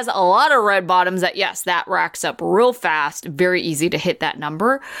she has a lot of red bottoms, that racks up real fast. Very easy to hit that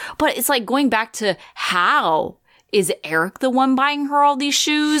number. But it's like going back to how is Eric the one buying her all these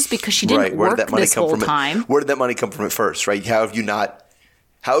shoes? Because she didn't work this whole time. Where did that money come from at first, right? How have you not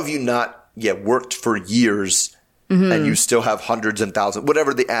worked for years and you still have hundreds and thousands,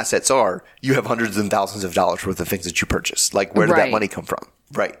 whatever the assets are, you have hundreds and thousands of dollars worth of things that you purchase. Like, where did that money come from?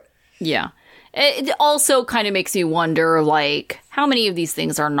 Right. Yeah. It also kind of makes me wonder, like, how many of these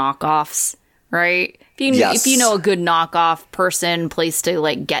things are knockoffs, right? If you know a good knockoff person, place to,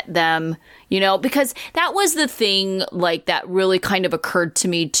 like, get them, because that was the thing, like, that really kind of occurred to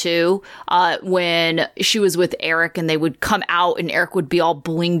me, too, when she was with Eric and they would come out and Eric would be all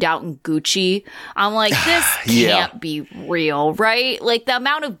blinged out in Gucci. I'm like, this can't be real, right? Like, the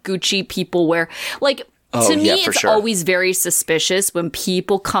amount of Gucci people wear, like, to me, it's always very suspicious when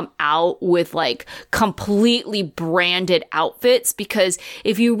people come out with, like, completely branded outfits, because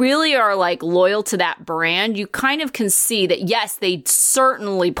if you really are, like, loyal to that brand, you kind of can see that, yes, they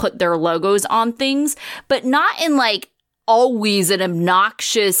certainly put their logos on things, but not in, like, always an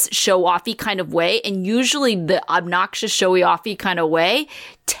obnoxious show-offy kind of way. And usually the obnoxious showy-offy kind of way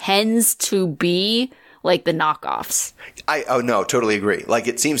tends to be like the knockoffs. No, totally agree. Like,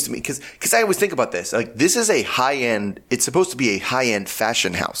 it seems to me, because I always think about this. Like, this is a high-end, it's supposed to be a high-end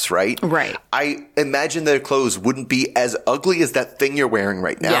fashion house, right? Right. I imagine their clothes wouldn't be as ugly as that thing you're wearing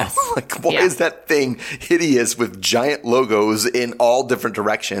right now. Yes. Like, why is that thing hideous with giant logos in all different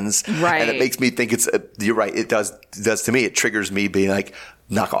directions? Right. And it makes me think you're right. It does to me, it triggers me being like,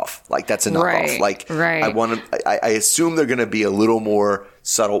 knockoff. Like, that's a knockoff. I assume they're going to be a little more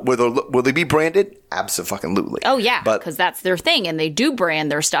subtle. Will they be branded? Absolutely. Oh, yeah, because that's their thing, and they do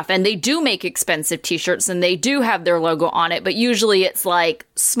brand their stuff, and they do make expensive T-shirts, and they do have their logo on it, but usually it's, like,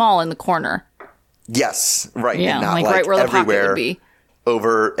 small in the corner. Yes, right. Yeah, and not like right where the pocket would be.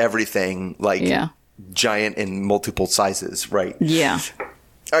 Over everything, like giant in multiple sizes, right? Yeah.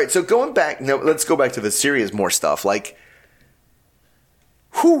 All right, so going back, now let's go back to the serious more stuff, like,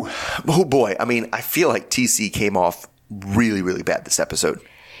 oh boy. I mean, I feel like TC came off really, really bad this episode.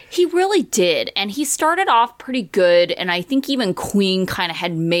 He really did. And he started off pretty good. And I think even Queen kind of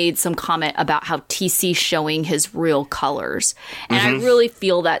had made some comment about how TC showing his real colors. And I really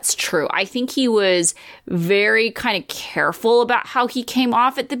feel that's true. I think he was very kind of careful about how he came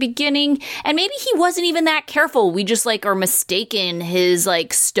off at the beginning. And maybe he wasn't even that careful. We just like are mistaken his like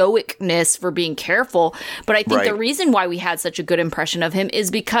stoicness for being careful. But I think the reason why we had such a good impression of him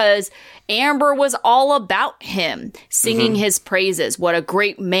is because Amber was all about him, singing his praises. What a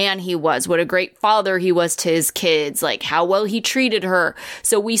great man he was. What a great father he was to his kids. Like how well he treated her.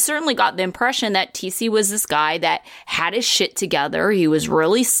 So we certainly got the impression that TC was this guy that had his shit together. He was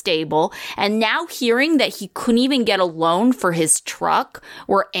really stable. And now hearing that he couldn't even get a loan for his truck,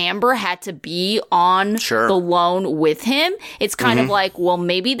 where Amber had to be on the loan with him, it's kind of like, well,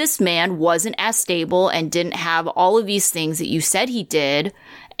 maybe this man wasn't as stable and didn't have all of these things that you said he did.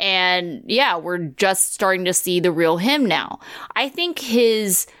 And yeah, we're just starting to see the real him now. I think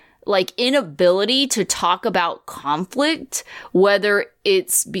his like inability to talk about conflict, whether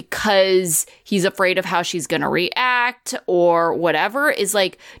it's because he's afraid of how she's going to react or whatever, is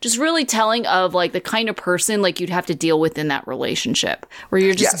like just really telling of like the kind of person like you'd have to deal with in that relationship, where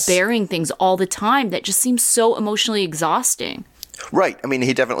you're just bearing things all the time that just seems so emotionally exhausting. Right. I mean,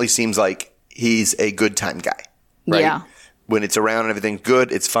 he definitely seems like he's a good time guy. Right? Yeah. When it's around and everything's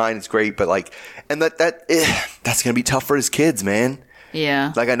good, it's fine, it's great, but like, and that's going to be tough for his kids, man.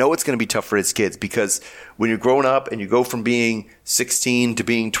 Yeah. Like, I know it's going to be tough for his kids, because when you're growing up and you go from being 16 to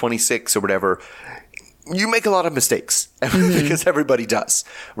being 26 or whatever, you make a lot of mistakes because everybody does,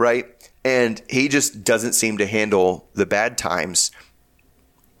 right? And he just doesn't seem to handle the bad times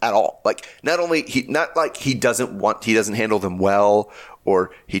at all. Like, not like he doesn't handle them well,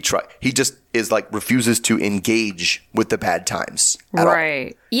 or he just is like refuses to engage with the bad times at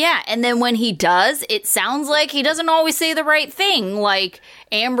all. Yeah, and then when he does, it sounds like he doesn't always say the right thing. Like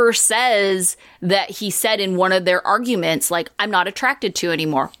Amber says that he said in one of their arguments, like, I'm not attracted to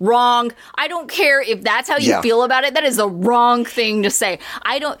anymore. Wrong. I don't care if that's how you feel about it. That is the wrong thing to say.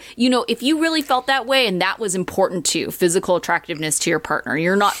 If you really felt that way and that was important to you, physical attractiveness to your partner,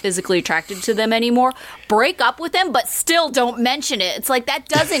 you're not physically attracted to them anymore, break up with them, but still don't mention it. It's like, that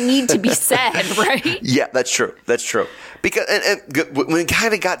doesn't need to be said. said, right? Yeah, that's true. That's true. Because and we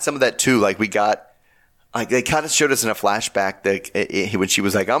kind of got some of that too. Like we got, like they kind of showed us in a flashback that when she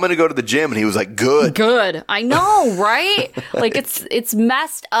was like, "I'm going to go to the gym," and he was like, "Good." I know, right? Like it's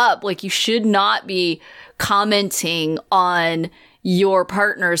messed up. Like you should not be commenting on your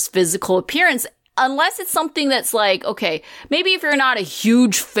partner's physical appearance. Unless it's something that's like, okay, maybe if you're not a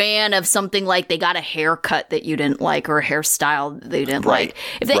huge fan of something like they got a haircut that you didn't like or a hairstyle that they didn't like.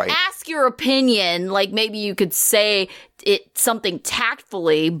 If they ask your opinion, like maybe you could say it something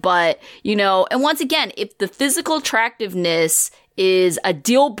tactfully, but, you know, and once again, if the physical attractiveness is a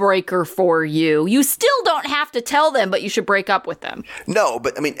deal breaker for you, you still don't have to tell them, but you should break up with them. No,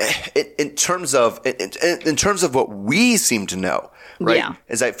 but I mean, in terms of what we seem to know, right? Yeah.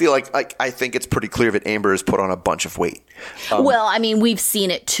 Is I feel like I think it's pretty clear that Amber has put on a bunch of weight. Well, I mean, we've seen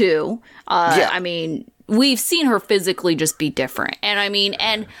it too. Yeah. I mean, we've seen her physically just be different. And I mean,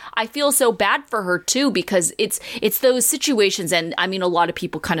 and I feel so bad for her too, because it's those situations. And I mean, a lot of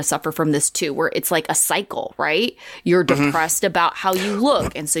people kind of suffer from this too, where it's like a cycle, right? You're depressed about how you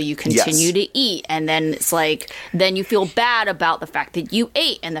look. And so you continue to eat. And then it's like, then you feel bad about the fact that you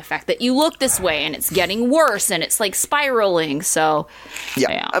ate and the fact that you look this way, and it's getting worse and it's like spiraling. So,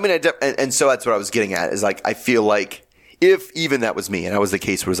 yeah. I mean, and so that's what I was getting at, is like, I feel like, if even that was me and I was the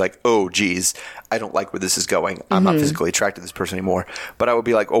case where it was like, oh, geez, I don't like where this is going. I'm not physically attracted to this person anymore. But I would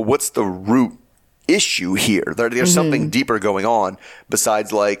be like, oh, what's the root issue here? There's something deeper going on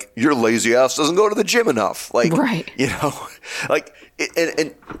besides like, your lazy ass doesn't go to the gym enough. Like, you know, like,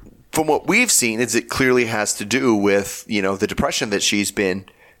 and from what we've seen is it clearly has to do with, you know, the depression that she's been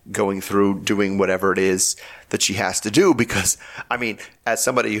going through, doing whatever it is that she has to do. Because, I mean, as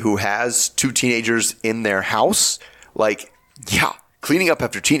somebody who has 2 teenagers in their house, like, yeah, cleaning up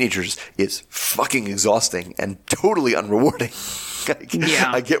after teenagers is fucking exhausting and totally unrewarding.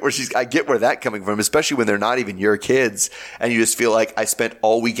 I get where that coming from, especially when they're not even your kids, and you just feel like I spent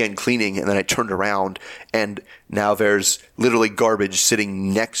all weekend cleaning, and then I turned around and now there's literally garbage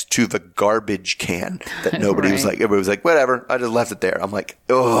sitting next to the garbage can that nobody was like, everybody was like, whatever, I just left it there. I'm like,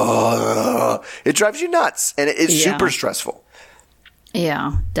 oh, it drives you nuts, and it's super stressful.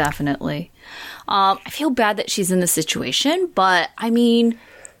 Yeah, definitely. I feel bad that she's in this situation, but I mean,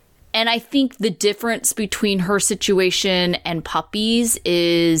 and I think the difference between her situation and Puppy's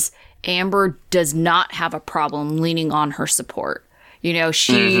is Amber does not have a problem leaning on her support. You know,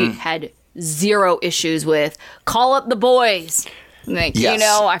 she had 0 issues with call up the boys. Like, you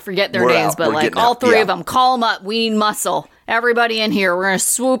know, I forget their names, but like all 3 of them, call them up. We need muscle. Everybody in here, we're going to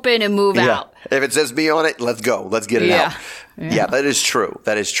swoop in and move out. If it says me on it, let's go. Let's get it out. Yeah, that is true.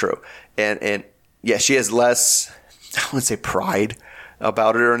 That is true. And yeah, she has less, I wouldn't say pride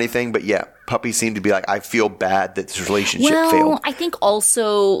about it or anything, but yeah, Puppy seemed to be like, I feel bad that this relationship failed. I think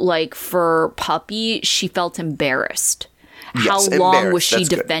also, like, for Puppy, she felt embarrassed. How long was she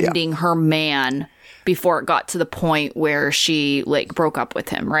defending her man before it got to the point where she, like, broke up with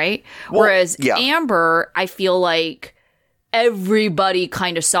him, right? Well, whereas Amber, I feel like everybody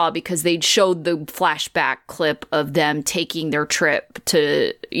kind of saw, because they showed the flashback clip of them taking their trip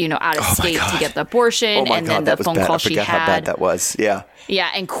to, you know, out of state to get the abortion, and then the phone call she had. I forgot how bad that was. Yeah.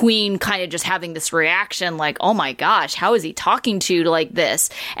 Yeah, and Queen kind of just having this reaction like, oh my gosh, how is he talking to you like this?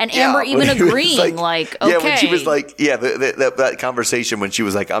 And Amber even agreeing, like, okay. Yeah, when she was like, that conversation when she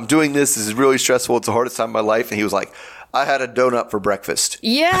was like, I'm doing this is really stressful, it's the hardest time of my life, and he was like, I had a donut for breakfast.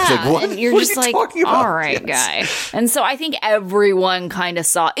 Yeah. Like, what? And you're just like, all right, guy. And so I think everyone kind of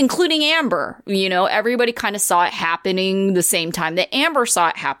saw, including Amber, you know, everybody kind of saw it happening the same time that Amber saw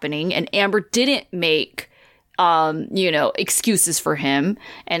it happening, and Amber didn't make, you know, excuses for him.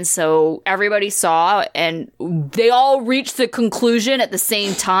 And so everybody saw, and they all reached the conclusion at the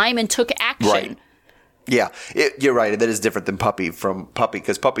same time and took action. Right. Yeah, you're right. That is different than Puppy from Puppy,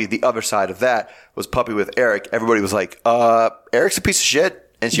 because Puppy, the other side of that was Puppy with Eric. Everybody was like, Eric's a piece of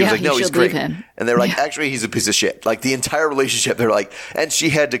shit. And she was like, no, he's great. And they were like, actually, he's a piece of shit. Like, the entire relationship, they're like, and she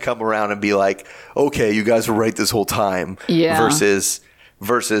had to come around and be like, okay, you guys were right this whole time. Yeah.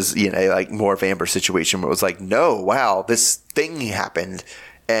 Versus, you know, like more of Amber's situation where it was like, no, wow, this thing happened.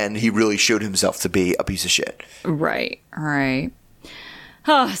 And he really showed himself to be a piece of shit. Right.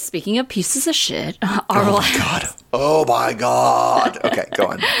 Oh, speaking of pieces of shit, Oh my God. Okay, go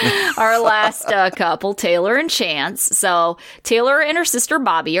on. Our last couple, Taylor and Chance. So Taylor and her sister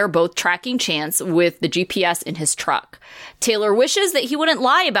Bobby are both tracking Chance with the GPS in his truck. Taylor wishes that he wouldn't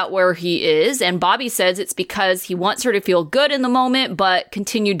lie about where he is, and Bobby says it's because he wants her to feel good in the moment, but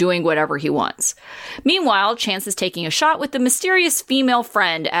continue doing whatever he wants. Meanwhile, Chance is taking a shot with the mysterious female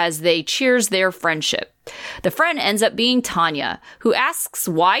friend as they cheers their friendship. The friend ends up being Tanya, who asks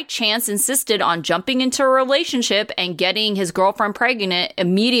why Chance insisted on jumping into a relationship and getting his girlfriend pregnant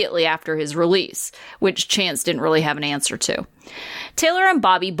immediately after his release, which Chance didn't really have an answer to. Taylor and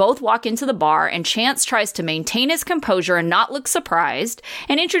Bobby both walk into the bar, and Chance tries to maintain his composure and not look surprised,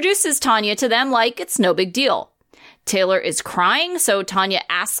 and introduces Tanya to them like it's no big deal. Taylor is crying, so Tanya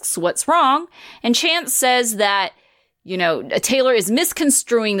asks what's wrong, and Chance says that, Taylor is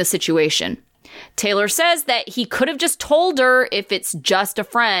misconstruing the situation. Taylor says that he could have just told her if it's just a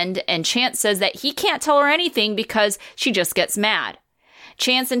friend, and Chance says that he can't tell her anything because she just gets mad.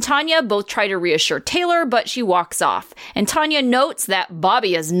 Chance and Tanya both try to reassure Taylor, but she walks off, and Tanya notes that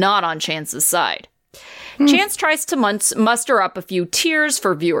Bobby is not on Chance's side. Chance tries to muster up a few tears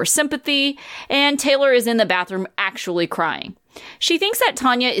for viewer sympathy, and Taylor is in the bathroom actually crying. She thinks that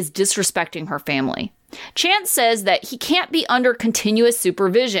Tanya is disrespecting her family. Chance says that he can't be under continuous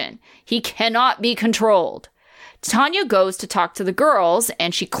supervision. He cannot be controlled. Tanya goes to talk to the girls,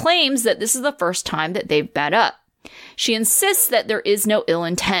 and she claims that this is the first time that they've met up. She insists that there is no ill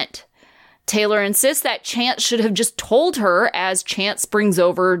intent. Taylor insists that Chance should have just told her, as Chance brings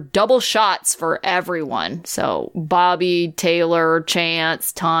over double shots for everyone. So Bobby, Taylor,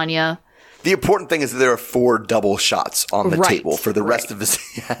 Chance, Tanya. The important thing is that there are 4 double shots on the table for the rest of this.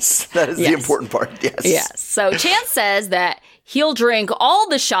 Yes, that is the important part. Yes. So Chance says that he'll drink all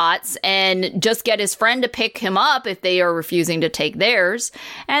the shots and just get his friend to pick him up if they are refusing to take theirs.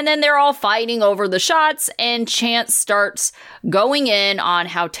 And then they're all fighting over the shots, and Chance starts going in on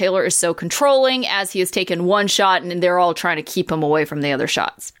how Taylor is so controlling as he has taken one shot and they're all trying to keep him away from the other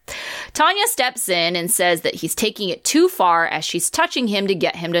shots. Tanya steps in and says that he's taking it too far as she's touching him to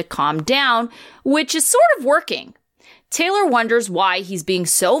get him to calm down, which is sort of working. Taylor wonders why he's being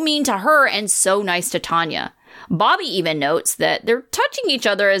so mean to her and so nice to Tanya. Bobby even notes that they're touching each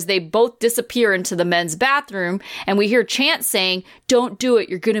other as they both disappear into the men's bathroom, and we hear Chance saying, "Don't do it,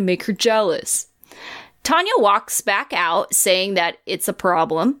 you're gonna make her jealous." Tanya walks back out, saying that it's a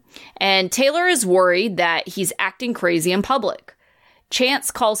problem, and Taylor is worried that he's acting crazy in public.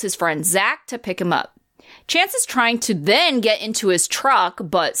 Chance calls his friend Zach to pick him up. Chance is trying to then get into his truck,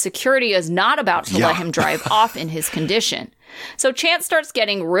 but security is not about to let him drive off in his condition. So Chance starts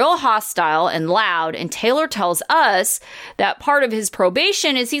getting real hostile and loud, and Taylor tells us that part of his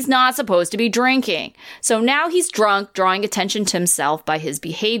probation is he's not supposed to be drinking. So now he's drunk, drawing attention to himself by his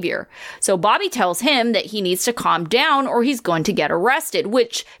behavior. So Bobby tells him that he needs to calm down or he's going to get arrested,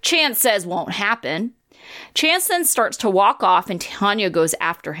 which Chance says won't happen. Chance then starts to walk off, and Tanya goes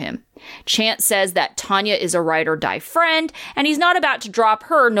after him. Chance says that Tanya is a ride or die friend, and he's not about to drop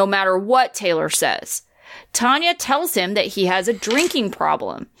her no matter what Taylor says. Tanya tells him that he has a drinking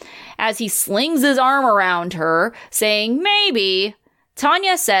problem. As he slings his arm around her, saying, maybe,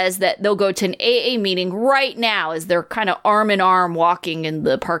 Tanya says that they'll go to an AA meeting right now as they're kind of arm in arm walking in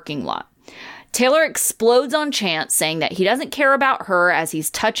the parking lot. Taylor explodes on Chance, saying that he doesn't care about her as he's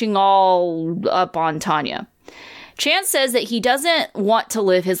touching all up on Tanya. Chance says that he doesn't want to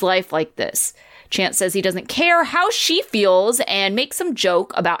live his life like this. Chance says he doesn't care how she feels and makes some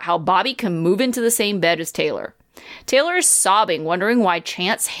joke about how Bobby can move into the same bed as Taylor. Taylor is sobbing, wondering why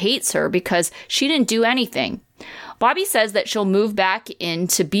Chance hates her because she didn't do anything. Bobby says that she'll move back in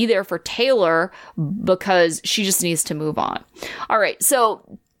to be there for Taylor because she just needs to move on. All right,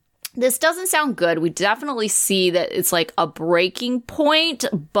 so this doesn't sound good. We definitely see that it's like a breaking point,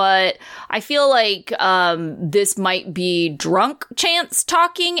 but I feel like this might be drunk Chance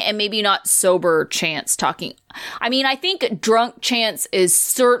talking and maybe not sober Chance talking. I mean, I think drunk Chance is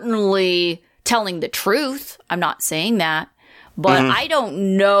certainly telling the truth. I'm not saying that, but I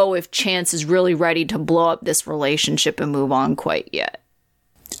don't know if Chance is really ready to blow up this relationship and move on quite yet.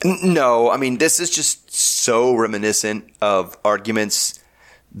 No, I mean, this is just so reminiscent of arguments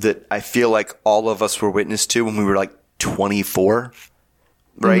that I feel like all of us were witness to when we were like 24,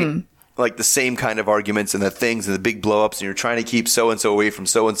 right? Mm-hmm. Like the same kind of arguments and the things and the big blow-ups, and you're trying to keep so-and-so away from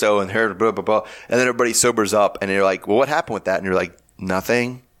so-and-so and her, blah, blah, blah. And then everybody sobers up and you're like, well, what happened with that? And you're like,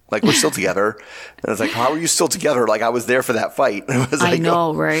 nothing. Like, we're still together. And it's like, how are you still together? Like, I was there for that fight. It was like, I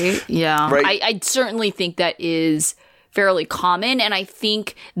know, right? Yeah. Right? I certainly think that is fairly common, and I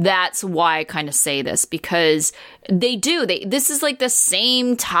think that's why I kind of say this, because this is like the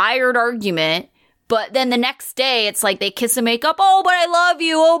same tired argument, but then the next day it's like they kiss and make up. Oh, but I love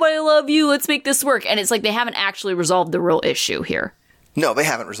you. Oh, but I love you. Let's make this work. And it's like they haven't actually resolved the real issue here. No, they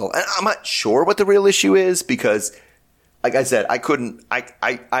haven't resolved. And I'm not sure what the real issue is because, like I said,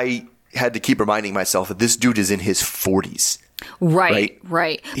 I had to keep reminding myself that this dude is in his 40s. Right.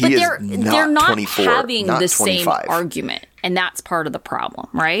 He But is they're not 24, having not the 25. same argument, and that's part of the problem,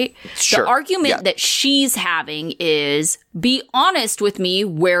 right? Sure. The argument Yeah. that she's having is be honest with me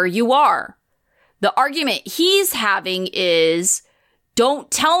where you are. The argument he's having is don't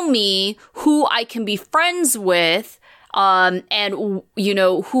tell me who I can be friends with, and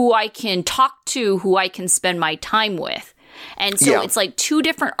who I can talk to, who I can spend my time with. And so it's like two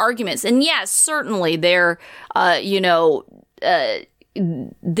different arguments. And yes, certainly they're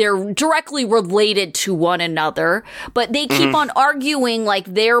directly related to one another, but they keep on arguing like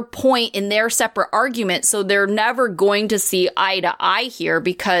their point in their separate argument. So they're never going to see eye to eye here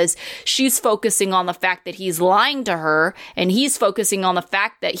because she's focusing on the fact that he's lying to her and he's focusing on the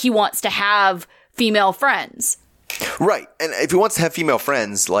fact that he wants to have female friends. Right. And if he wants to have female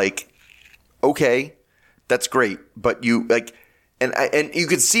friends, like, okay, that's great. But you like, and you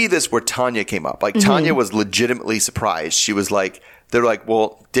could see this where Tanya came up. Like Tanya was legitimately surprised. She was like, they're like,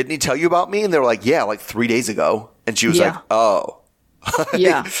 well, didn't he tell you about me? And they were like, yeah, like 3 days ago. And she was like, oh.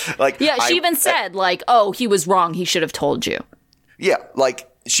 Yeah. Like, she even said like, oh, he was wrong. He should have told you. Yeah. Like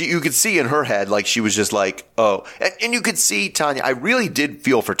you could see in her head, like she was just like, oh, and you could see Tanya. I really did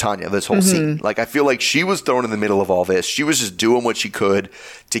feel for Tanya this whole scene. Like, I feel like she was thrown in the middle of all this. She was just doing what she could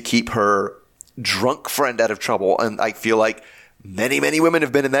to keep her drunk friend out of trouble. And I feel like many, many women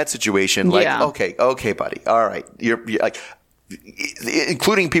have been in that situation. Like, okay, buddy. All right. You're like,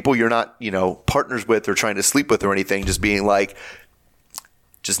 including people you're not, partners with or trying to sleep with or anything, just being like,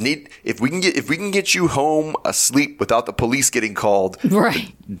 if we can get you home asleep without the police getting called,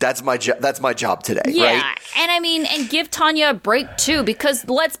 right? That's my job today, yeah. right? And give Tanya a break too, because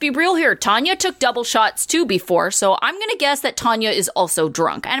let's be real here. Tanya took double shots too before, so I'm gonna guess that Tanya is also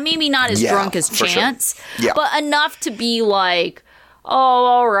drunk, and maybe not as drunk as Chance, but enough to be like, oh,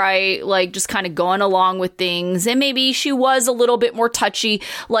 all right, like just kind of going along with things. And maybe she was a little bit more touchy.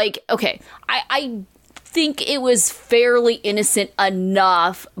 Like, okay, I think it was fairly innocent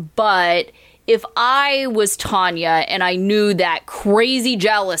enough, but if I was Tanya and I knew that crazy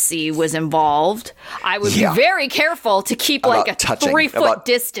jealousy was involved, I would be very careful to keep about like a touching, 3-foot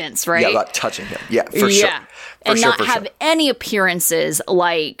distance, right? Yeah, about touching him. Yeah, for sure. And not have any appearances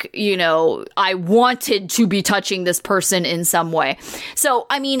like, I wanted to be touching this person in some way. So,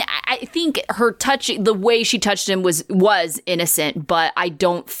 I mean, I think her touching, the way she touched him was innocent, but I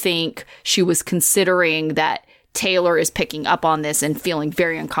don't think she was considering that Taylor is picking up on this and feeling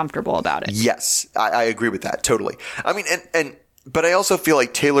very uncomfortable about it. Yes, I agree with that totally. I mean, but I also feel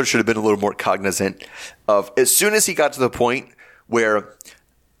like Taylor should have been a little more cognizant of, as soon as he got to the point where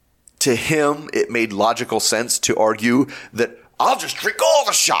to him it made logical sense to argue that I'll just drink all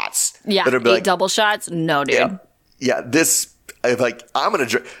the shots. Yeah, 8 double shots? No, dude. Yeah, this, like, I'm going to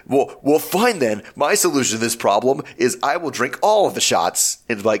drink. Well, fine then. My solution to this problem is I will drink all of the shots.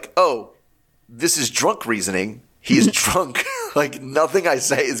 And like, oh, this is drunk reasoning. He's drunk. Like, nothing I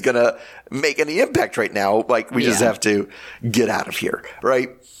say is going to make any impact right now. Like, we just have to get out of here,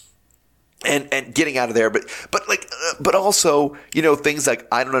 right? And getting out of there. But also, things like,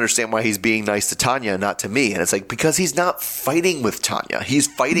 I don't understand why he's being nice to Tanya and not to me. And it's like, because he's not fighting with Tanya. He's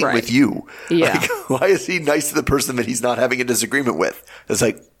fighting with you. Yeah. Like, why is he nice to the person that he's not having a disagreement with? It's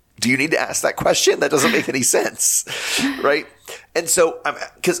like, do you need to ask that question? That doesn't make any sense. Right? And so,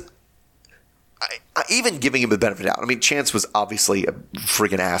 because I even giving him the benefit of the doubt. I mean, Chance was obviously a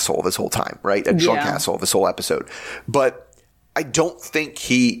friggin' asshole this whole time, right? A drunk asshole this whole episode. But I don't think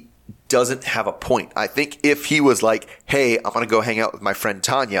he doesn't have a point. I think if he was like, hey, I'm going to go hang out with my friend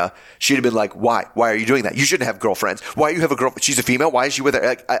Tanya, she'd have been like, why? Why are you doing that? You shouldn't have girlfriends. Why do you have a girlfriend? She's a female. Why is she with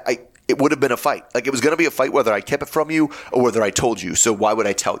her? Like, it would have been a fight. Like, it was going to be a fight whether I kept it from you or whether I told you. So why would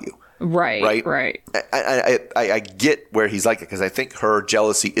I tell you? Right. I get where he's like it, because I think her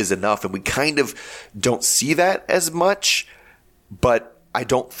jealousy is enough, and we kind of don't see that as much, but I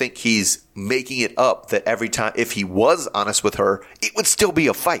don't think he's making it up that every time, if he was honest with her, it would still be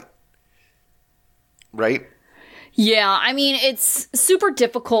a fight. Right? Yeah, I mean, it's super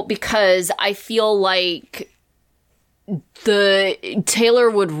difficult because I feel like Taylor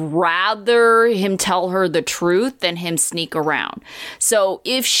would rather him tell her the truth than him sneak around. So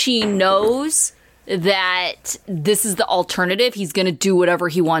if she knows that this is the alternative, he's going to do whatever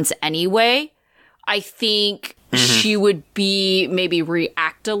he wants anyway, I think she would maybe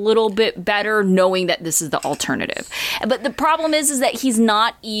react a little bit better knowing that this is the alternative. But the problem is that he's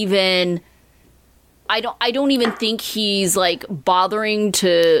not even... I don't even think he's like bothering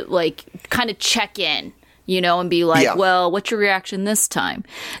to like kind of check in, and be like, well, what's your reaction this time?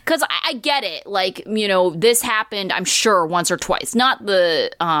 Because I get it. Like, this happened, I'm sure, once or twice. Not the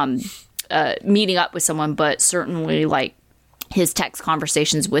meeting up with someone, but certainly like his text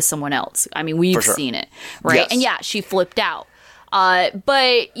conversations with someone else. I mean, we've seen it, right? Yes. And yeah, she flipped out.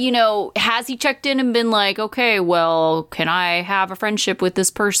 But, you know, has he checked in and been like, okay, well, can I have a friendship with this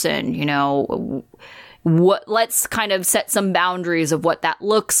person? You know, let's kind of set some boundaries of what that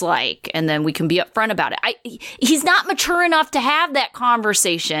looks like, and then we can be upfront about it. He's not mature enough to have that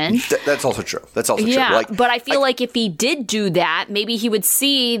conversation. That's also true. That's also true. Yeah, Like, but I feel like if he did do that, maybe he would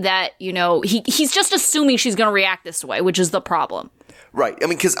see that, you know, he's just assuming she's going to react this way, which is the problem. right. I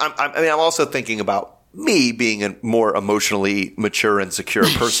mean, because I'm also thinking about me being a more emotionally mature and secure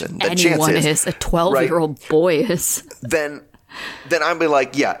person. The Anyone chance is. A 12-year-old boy is. Then I'd be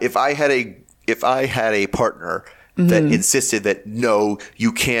like, yeah, if I had a partner that insisted that no,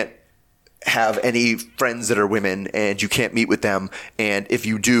 you can't have any friends that are women and you can't meet with them, and if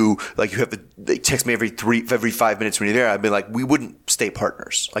you do, like, you have to they text me every 5 minutes when you're there, I'd be like, we wouldn't stay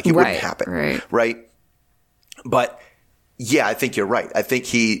partners. Like, it wouldn't happen. Right? But yeah, I think you're right. I think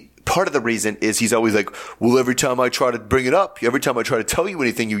part of the reason is he's always like, well, every time I try to bring it up, every time I try to tell you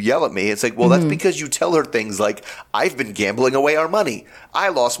anything, you yell at me. It's like, well, that's because you tell her things like, I've been gambling away our money. I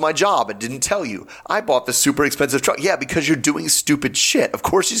lost my job and didn't tell you. I bought this super expensive truck. Yeah, because you're doing stupid shit. Of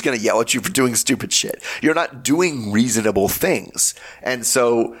course she's going to yell at you for doing stupid shit. You're not doing reasonable things. And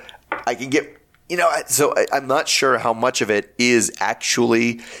so I can get... You know, so I'm not sure how much of it is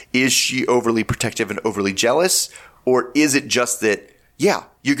she overly protective and overly jealous? Or is it just that, yeah,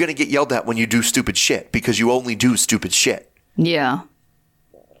 you're going to get yelled at when you do stupid shit because you only do stupid shit? Yeah.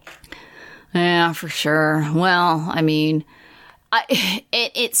 Yeah, for sure. Well, I mean,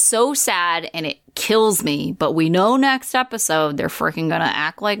 it's so sad and it kills me, but we know next episode they're freaking going to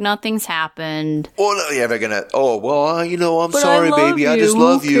act like nothing's happened. Well, no, yeah, they're going to, I'm But sorry, baby. I just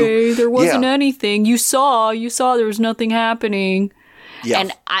love you. There wasn't anything. You saw there was nothing happening. Yeah.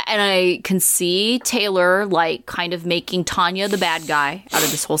 And I can see Taylor, like, kind of making Tanya the bad guy out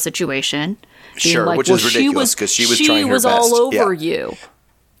of this whole situation. Sure, like, which is ridiculous because she was trying her best. She was all over you.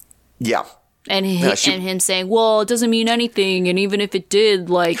 Yeah. And and him saying, well, it doesn't mean anything. And even if it did,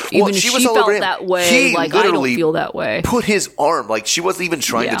 like, even if she felt that way, like, I don't feel that way. Put his arm, like, she wasn't even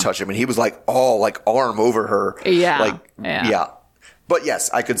trying to touch him. And he was, like, all, like, arm over her. Yeah. Like, yeah. But yes,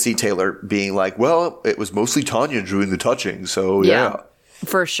 I could see Taylor being like, well, it was mostly Tanya doing the touching. So, yeah.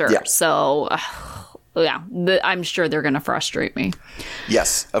 For sure. Yeah. So, I'm sure they're going to frustrate me.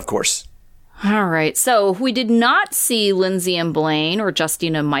 Yes, of course. All right. So we did not see Lindsay and Blaine or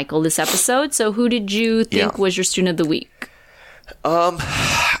Justine and Michael this episode. So who did you think was your student of the week? I'm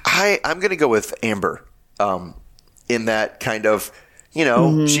going to go with Amber. In that kind of, you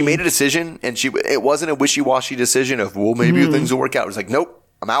know, she made a decision and it wasn't a wishy-washy decision of, well, maybe things will work out. It was like, nope,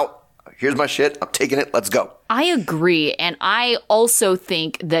 I'm out. Here's my shit. I'm taking it. Let's go. I agree. And I also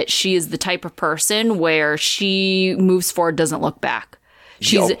think that she is the type of person where she moves forward, doesn't look back.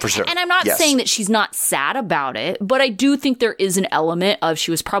 For sure. And I'm not saying that she's not sad about it, but I do think there is an element of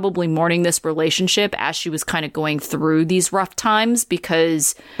she was probably mourning this relationship as she was kind of going through these rough times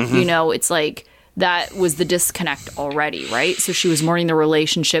because, you know, it's like that was the disconnect already, right? So she was mourning the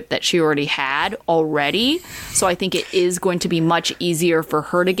relationship that she already had already. So I think it is going to be much easier for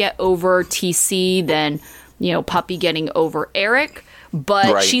her to get over TC than, you know, Puppy getting over Eric.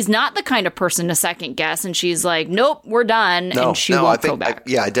 But she's not the kind of person to second guess, and she's like, nope, we're done, and she won't go back.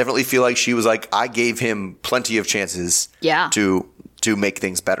 I definitely feel like she was like, I gave him plenty of chances to make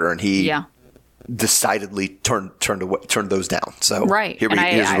things better, and he decidedly turned those down. So here's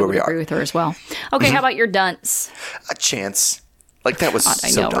where we are. I agree with her as well. Okay, how about your dunce? A chance. Like, that was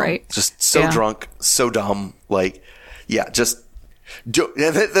so dumb. Right? Just so drunk, so dumb. Like, just...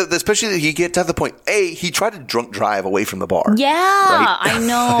 Especially that he get to the point. He tried to drunk drive away from the bar. Yeah, right? I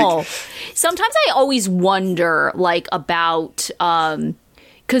know. Sometimes I always wonder, like, about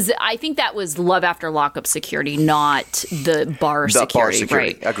because I think that was Love After Lockup security, not the bar security.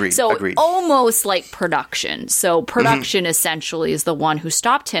 Right? Agreed. So almost like production. So production essentially is the one who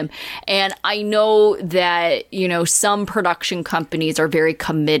stopped him. And I know that, you know, some production companies are very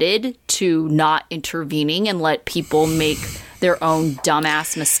committed to not intervening and let people make their own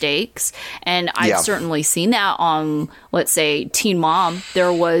dumbass mistakes. And I've certainly seen that on, let's say, Teen Mom.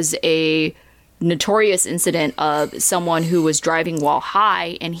 There was a notorious incident of someone who was driving while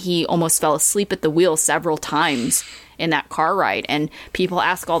high and he almost fell asleep at the wheel several times in that car ride. And people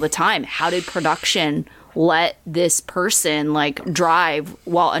ask all the time, how did production let this person like drive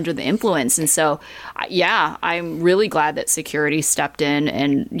while under the influence? And so, I'm really glad that security stepped in.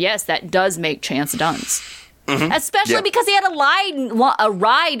 And yes, that does make Chance dunce. Especially because he had a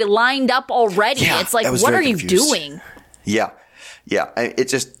ride lined up already. It's like, what are you doing? Yeah.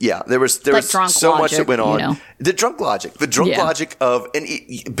 There was drunk so much that logic, went on. you know? The drunk logic of, and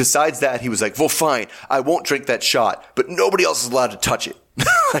besides that, he was like, well, fine, I won't drink that shot, but nobody else is allowed to touch it.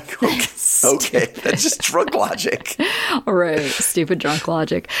 Like, okay, that's just drunk logic. Right, stupid drunk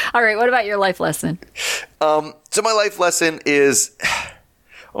logic. All right, what about your life lesson? So my life lesson is,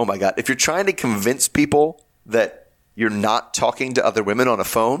 oh my God, if you're trying to convince people that you're not talking to other women on a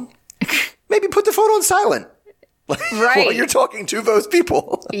phone, maybe put the phone on silent. Right. While you're talking to those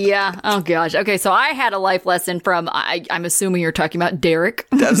people. Yeah. Oh, gosh. Okay, so I had a life lesson from, I'm assuming you're talking about Derek.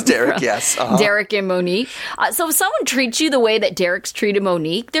 That's Derek, yes. Uh-huh. Derek and Monique. So if someone treats you the way that Derek's treated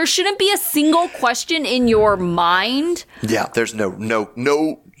Monique, there shouldn't be a single question in your mind. Yeah, there's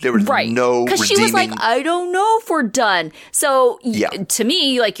there was Right. no Because she was like, I don't know if we're done. So to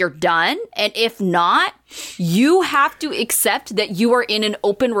me, like, you're done. And if not, you have to accept that you are in an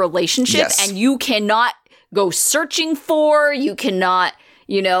open relationship Yes. and you cannot go searching for, you cannot,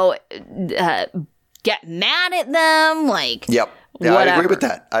 get mad at them, like, Yep. Yeah, whatever.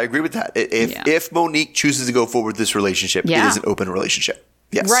 I agree with that. If Monique chooses to go forward with this relationship, it is an open relationship.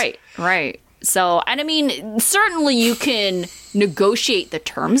 Yes. Right. So, and I mean, certainly you can negotiate the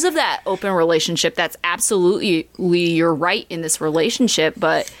terms of that open relationship. That's absolutely your right in this relationship.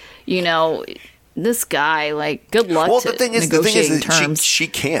 But, this guy, like, good luck to negotiating terms. She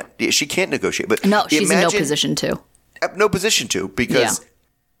can't negotiate. But no, she's in no position to. No position to, because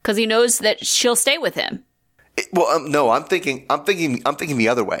he knows that she'll stay with him. No, I'm thinking the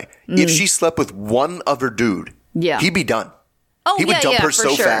other way. If she slept with one other dude, he'd be done. Oh, he would dump her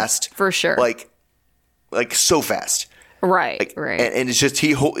so sure. fast, for sure, like so fast. Right. And it's just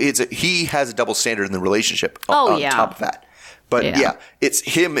he has a double standard in the relationship. On top of that. But it's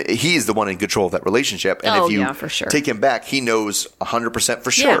him. He's the one in control of that relationship. And if you for sure. take him back, he knows 100%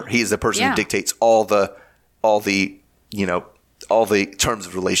 for sure. He's the person who dictates all the terms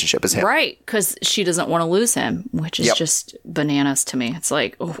of the relationship is him. Right, because she doesn't want to lose him, which is just bananas to me. It's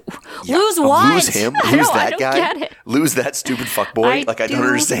like, lose what? Lose him? Lose that I don't guy? Get it. Lose that stupid fuckboy? I don't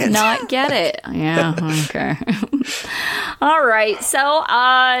understand. Not get it. Yeah. Okay. All right. So,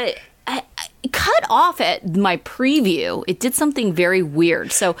 I cut off at my preview. It did something very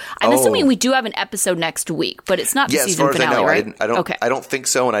weird. So I'm assuming we do have an episode next week, but it's not the season finale, as far as I know, right? I don't think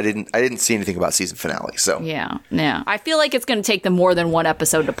so, and I didn't see anything about season finale. So yeah. I feel like it's going to take them more than one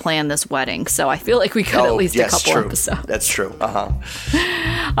episode to plan this wedding. So I feel like we could at least a couple episodes. That's true.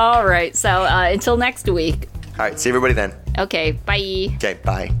 All right. So until next week. All right. See everybody then. Okay. Bye. Okay.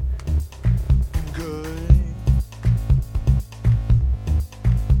 Bye. Good